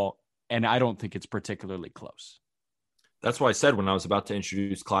baseball, and I don't think it's particularly close. That's why I said when I was about to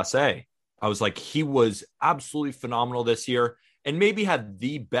introduce Class A, I was like, he was absolutely phenomenal this year and maybe had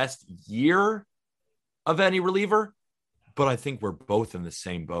the best year of any reliever, but I think we're both in the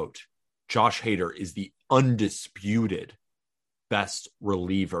same boat. Josh Hader is the undisputed best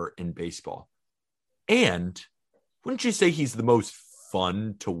reliever in baseball. And wouldn't you say he's the most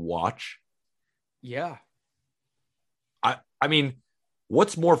fun to watch? Yeah. I mean,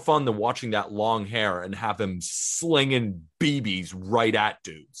 what's more fun than watching that long hair and have him slinging BBs right at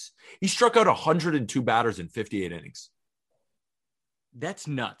dudes? He struck out 102 batters in 58 innings. That's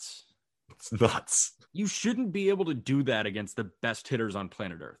nuts. It's nuts. You shouldn't be able to do that against the best hitters on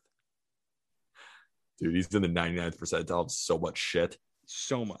planet Earth. Dude, he's in the 99th percentile of so much shit.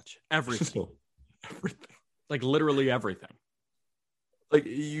 So much. Everything. Everything. Like literally everything. Like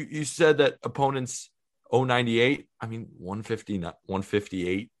you said that opponents 098. I mean, 150,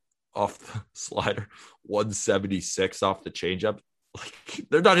 158 off the slider, 176 off the changeup. Like,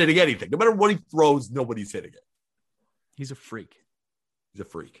 they're not hitting anything. No matter what he throws, nobody's hitting it. He's a freak. He's a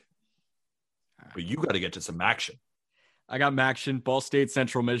freak. But you got to get to some action. I got action. Ball State,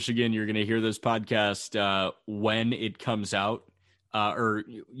 Central Michigan. You're going to hear this podcast when it comes out. Or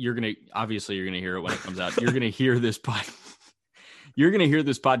you're going to hear it when it comes out. You're going to hear this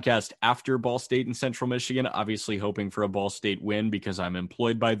podcast after Ball State and Central Michigan, obviously hoping for a Ball State win because I'm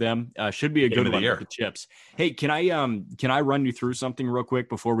employed by them. Should be a good one with the chips. Hey, can I run you through something real quick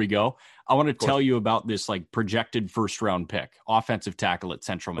before we go? I want to tell you about this like projected first round pick, offensive tackle at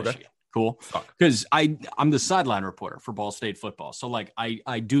Central Michigan. Cool. Because I'm the sideline reporter for Ball State football. So like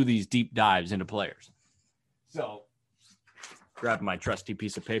I do these deep dives into players. So grabbing my trusty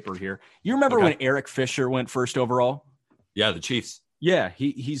piece of paper here. You remember when Eric Fisher went first overall? Yeah, the Chiefs. Yeah,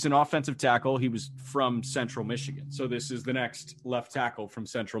 he's an offensive tackle. He was from Central Michigan. So this is the next left tackle from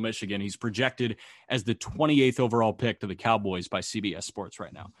Central Michigan. He's projected as the 28th overall pick to the Cowboys by CBS Sports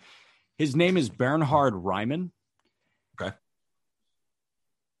right now. His name is Bernhard Raimann. Okay.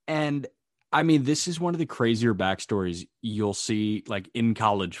 And I mean, this is one of the crazier backstories you'll see like in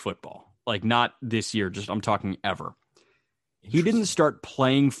college football. Like not this year, just I'm talking ever. He didn't start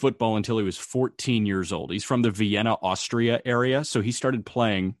playing football until he was 14 years old. He's from the Vienna, Austria area. So he started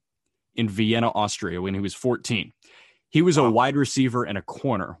playing in Vienna, Austria when he was 14. He was a wide receiver and a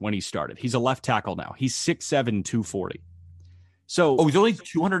corner when he started. He's a left tackle now. He's 6'7", 240. So he's only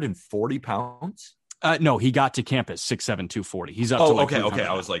 240 pounds? No, he got to campus 6'7", 240. He's up to like okay.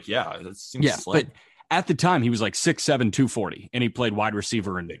 I was like, that seems slim. But at the time, he was like 6'7", 240, and he played wide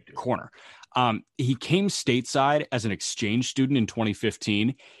receiver and corner. He came stateside as an exchange student in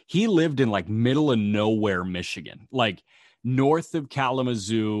 2015. He lived in like middle of nowhere, Michigan, like north of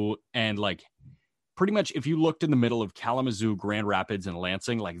Kalamazoo, and like pretty much if you looked in the middle of Kalamazoo, Grand Rapids, and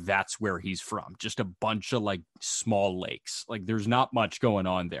Lansing, like that's where he's from. Just a bunch of like small lakes. Like there's not much going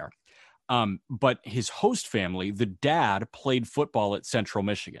on there. But his host family, the dad played football at Central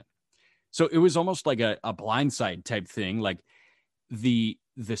Michigan. So it was almost like a blindside type thing. Like the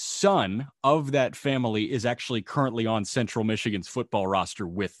son of that family is actually currently on Central Michigan's football roster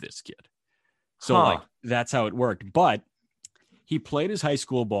with this kid. So like that's how it worked. But he played his high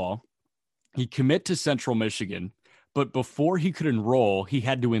school ball. He commit to Central Michigan, but before he could enroll, he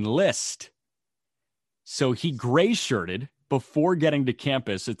had to enlist. So he gray shirted before getting to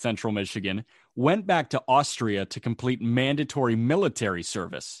campus at Central Michigan, went back to Austria to complete mandatory military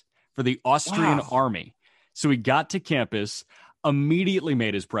service for the Austrian army. So he got to campus, immediately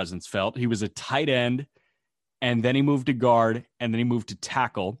made his presence felt. He was a tight end, and then he moved to guard, and then he moved to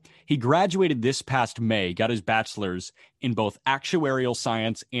tackle. He graduated this past May, got his bachelor's in both actuarial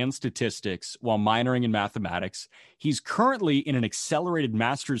science and statistics while minoring in mathematics. He's currently in an accelerated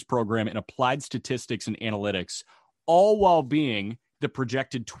master's program in applied statistics and analytics, all while being the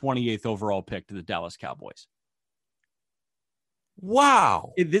projected 28th overall pick to the Dallas Cowboys.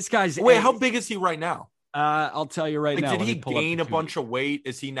 Wow. This guy's... Wait, how big is he right now? I'll tell you right now. Did he gain a bunch of weight?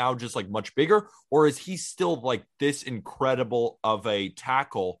 Is he now just like much bigger? Or is he still like this incredible of a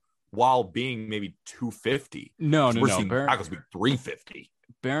tackle while being maybe 250? No. Tackles be 350.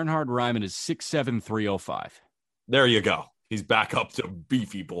 Bernhard Raimann is 6'7", 305. There you go. He's back up to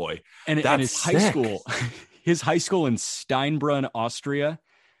beefy boy. And his sick. His high school in Steinbrunn, Austria.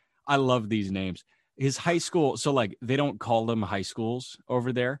 I love these names. His high school, so like they don't call them high schools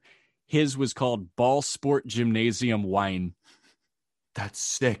over there. His was called Ball Sport Gymnasium Wine. That's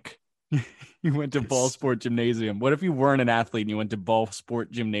sick. You went to Ball Sport Gymnasium. What if you weren't an athlete and you went to Ball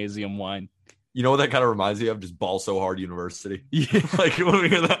Sport Gymnasium Wine? You know what that kind of reminds me of? Just Ball So Hard University. Yeah. Like when we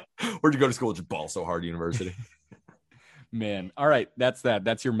hear that, where'd you go to school? Just Ball So Hard University. Man. All right. That's that.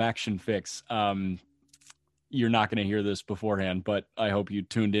 That's your Maction fix. You're not going to hear this beforehand, but I hope you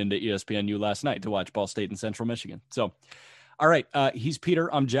tuned into ESPNU last night to watch Ball State and Central Michigan. So, all right. He's Peter.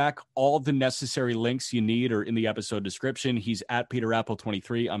 I'm Jack. All the necessary links you need are in the episode description. He's at Peter Apple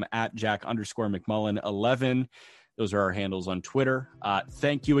 23. I'm at Jack_McMullen 11. Those are our handles on Twitter.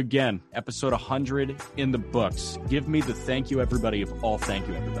 Thank you again. Episode 100 in the books. Give me the thank you, everybody, of all thank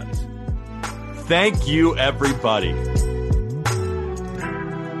you, everybody's. Thank you, everybody.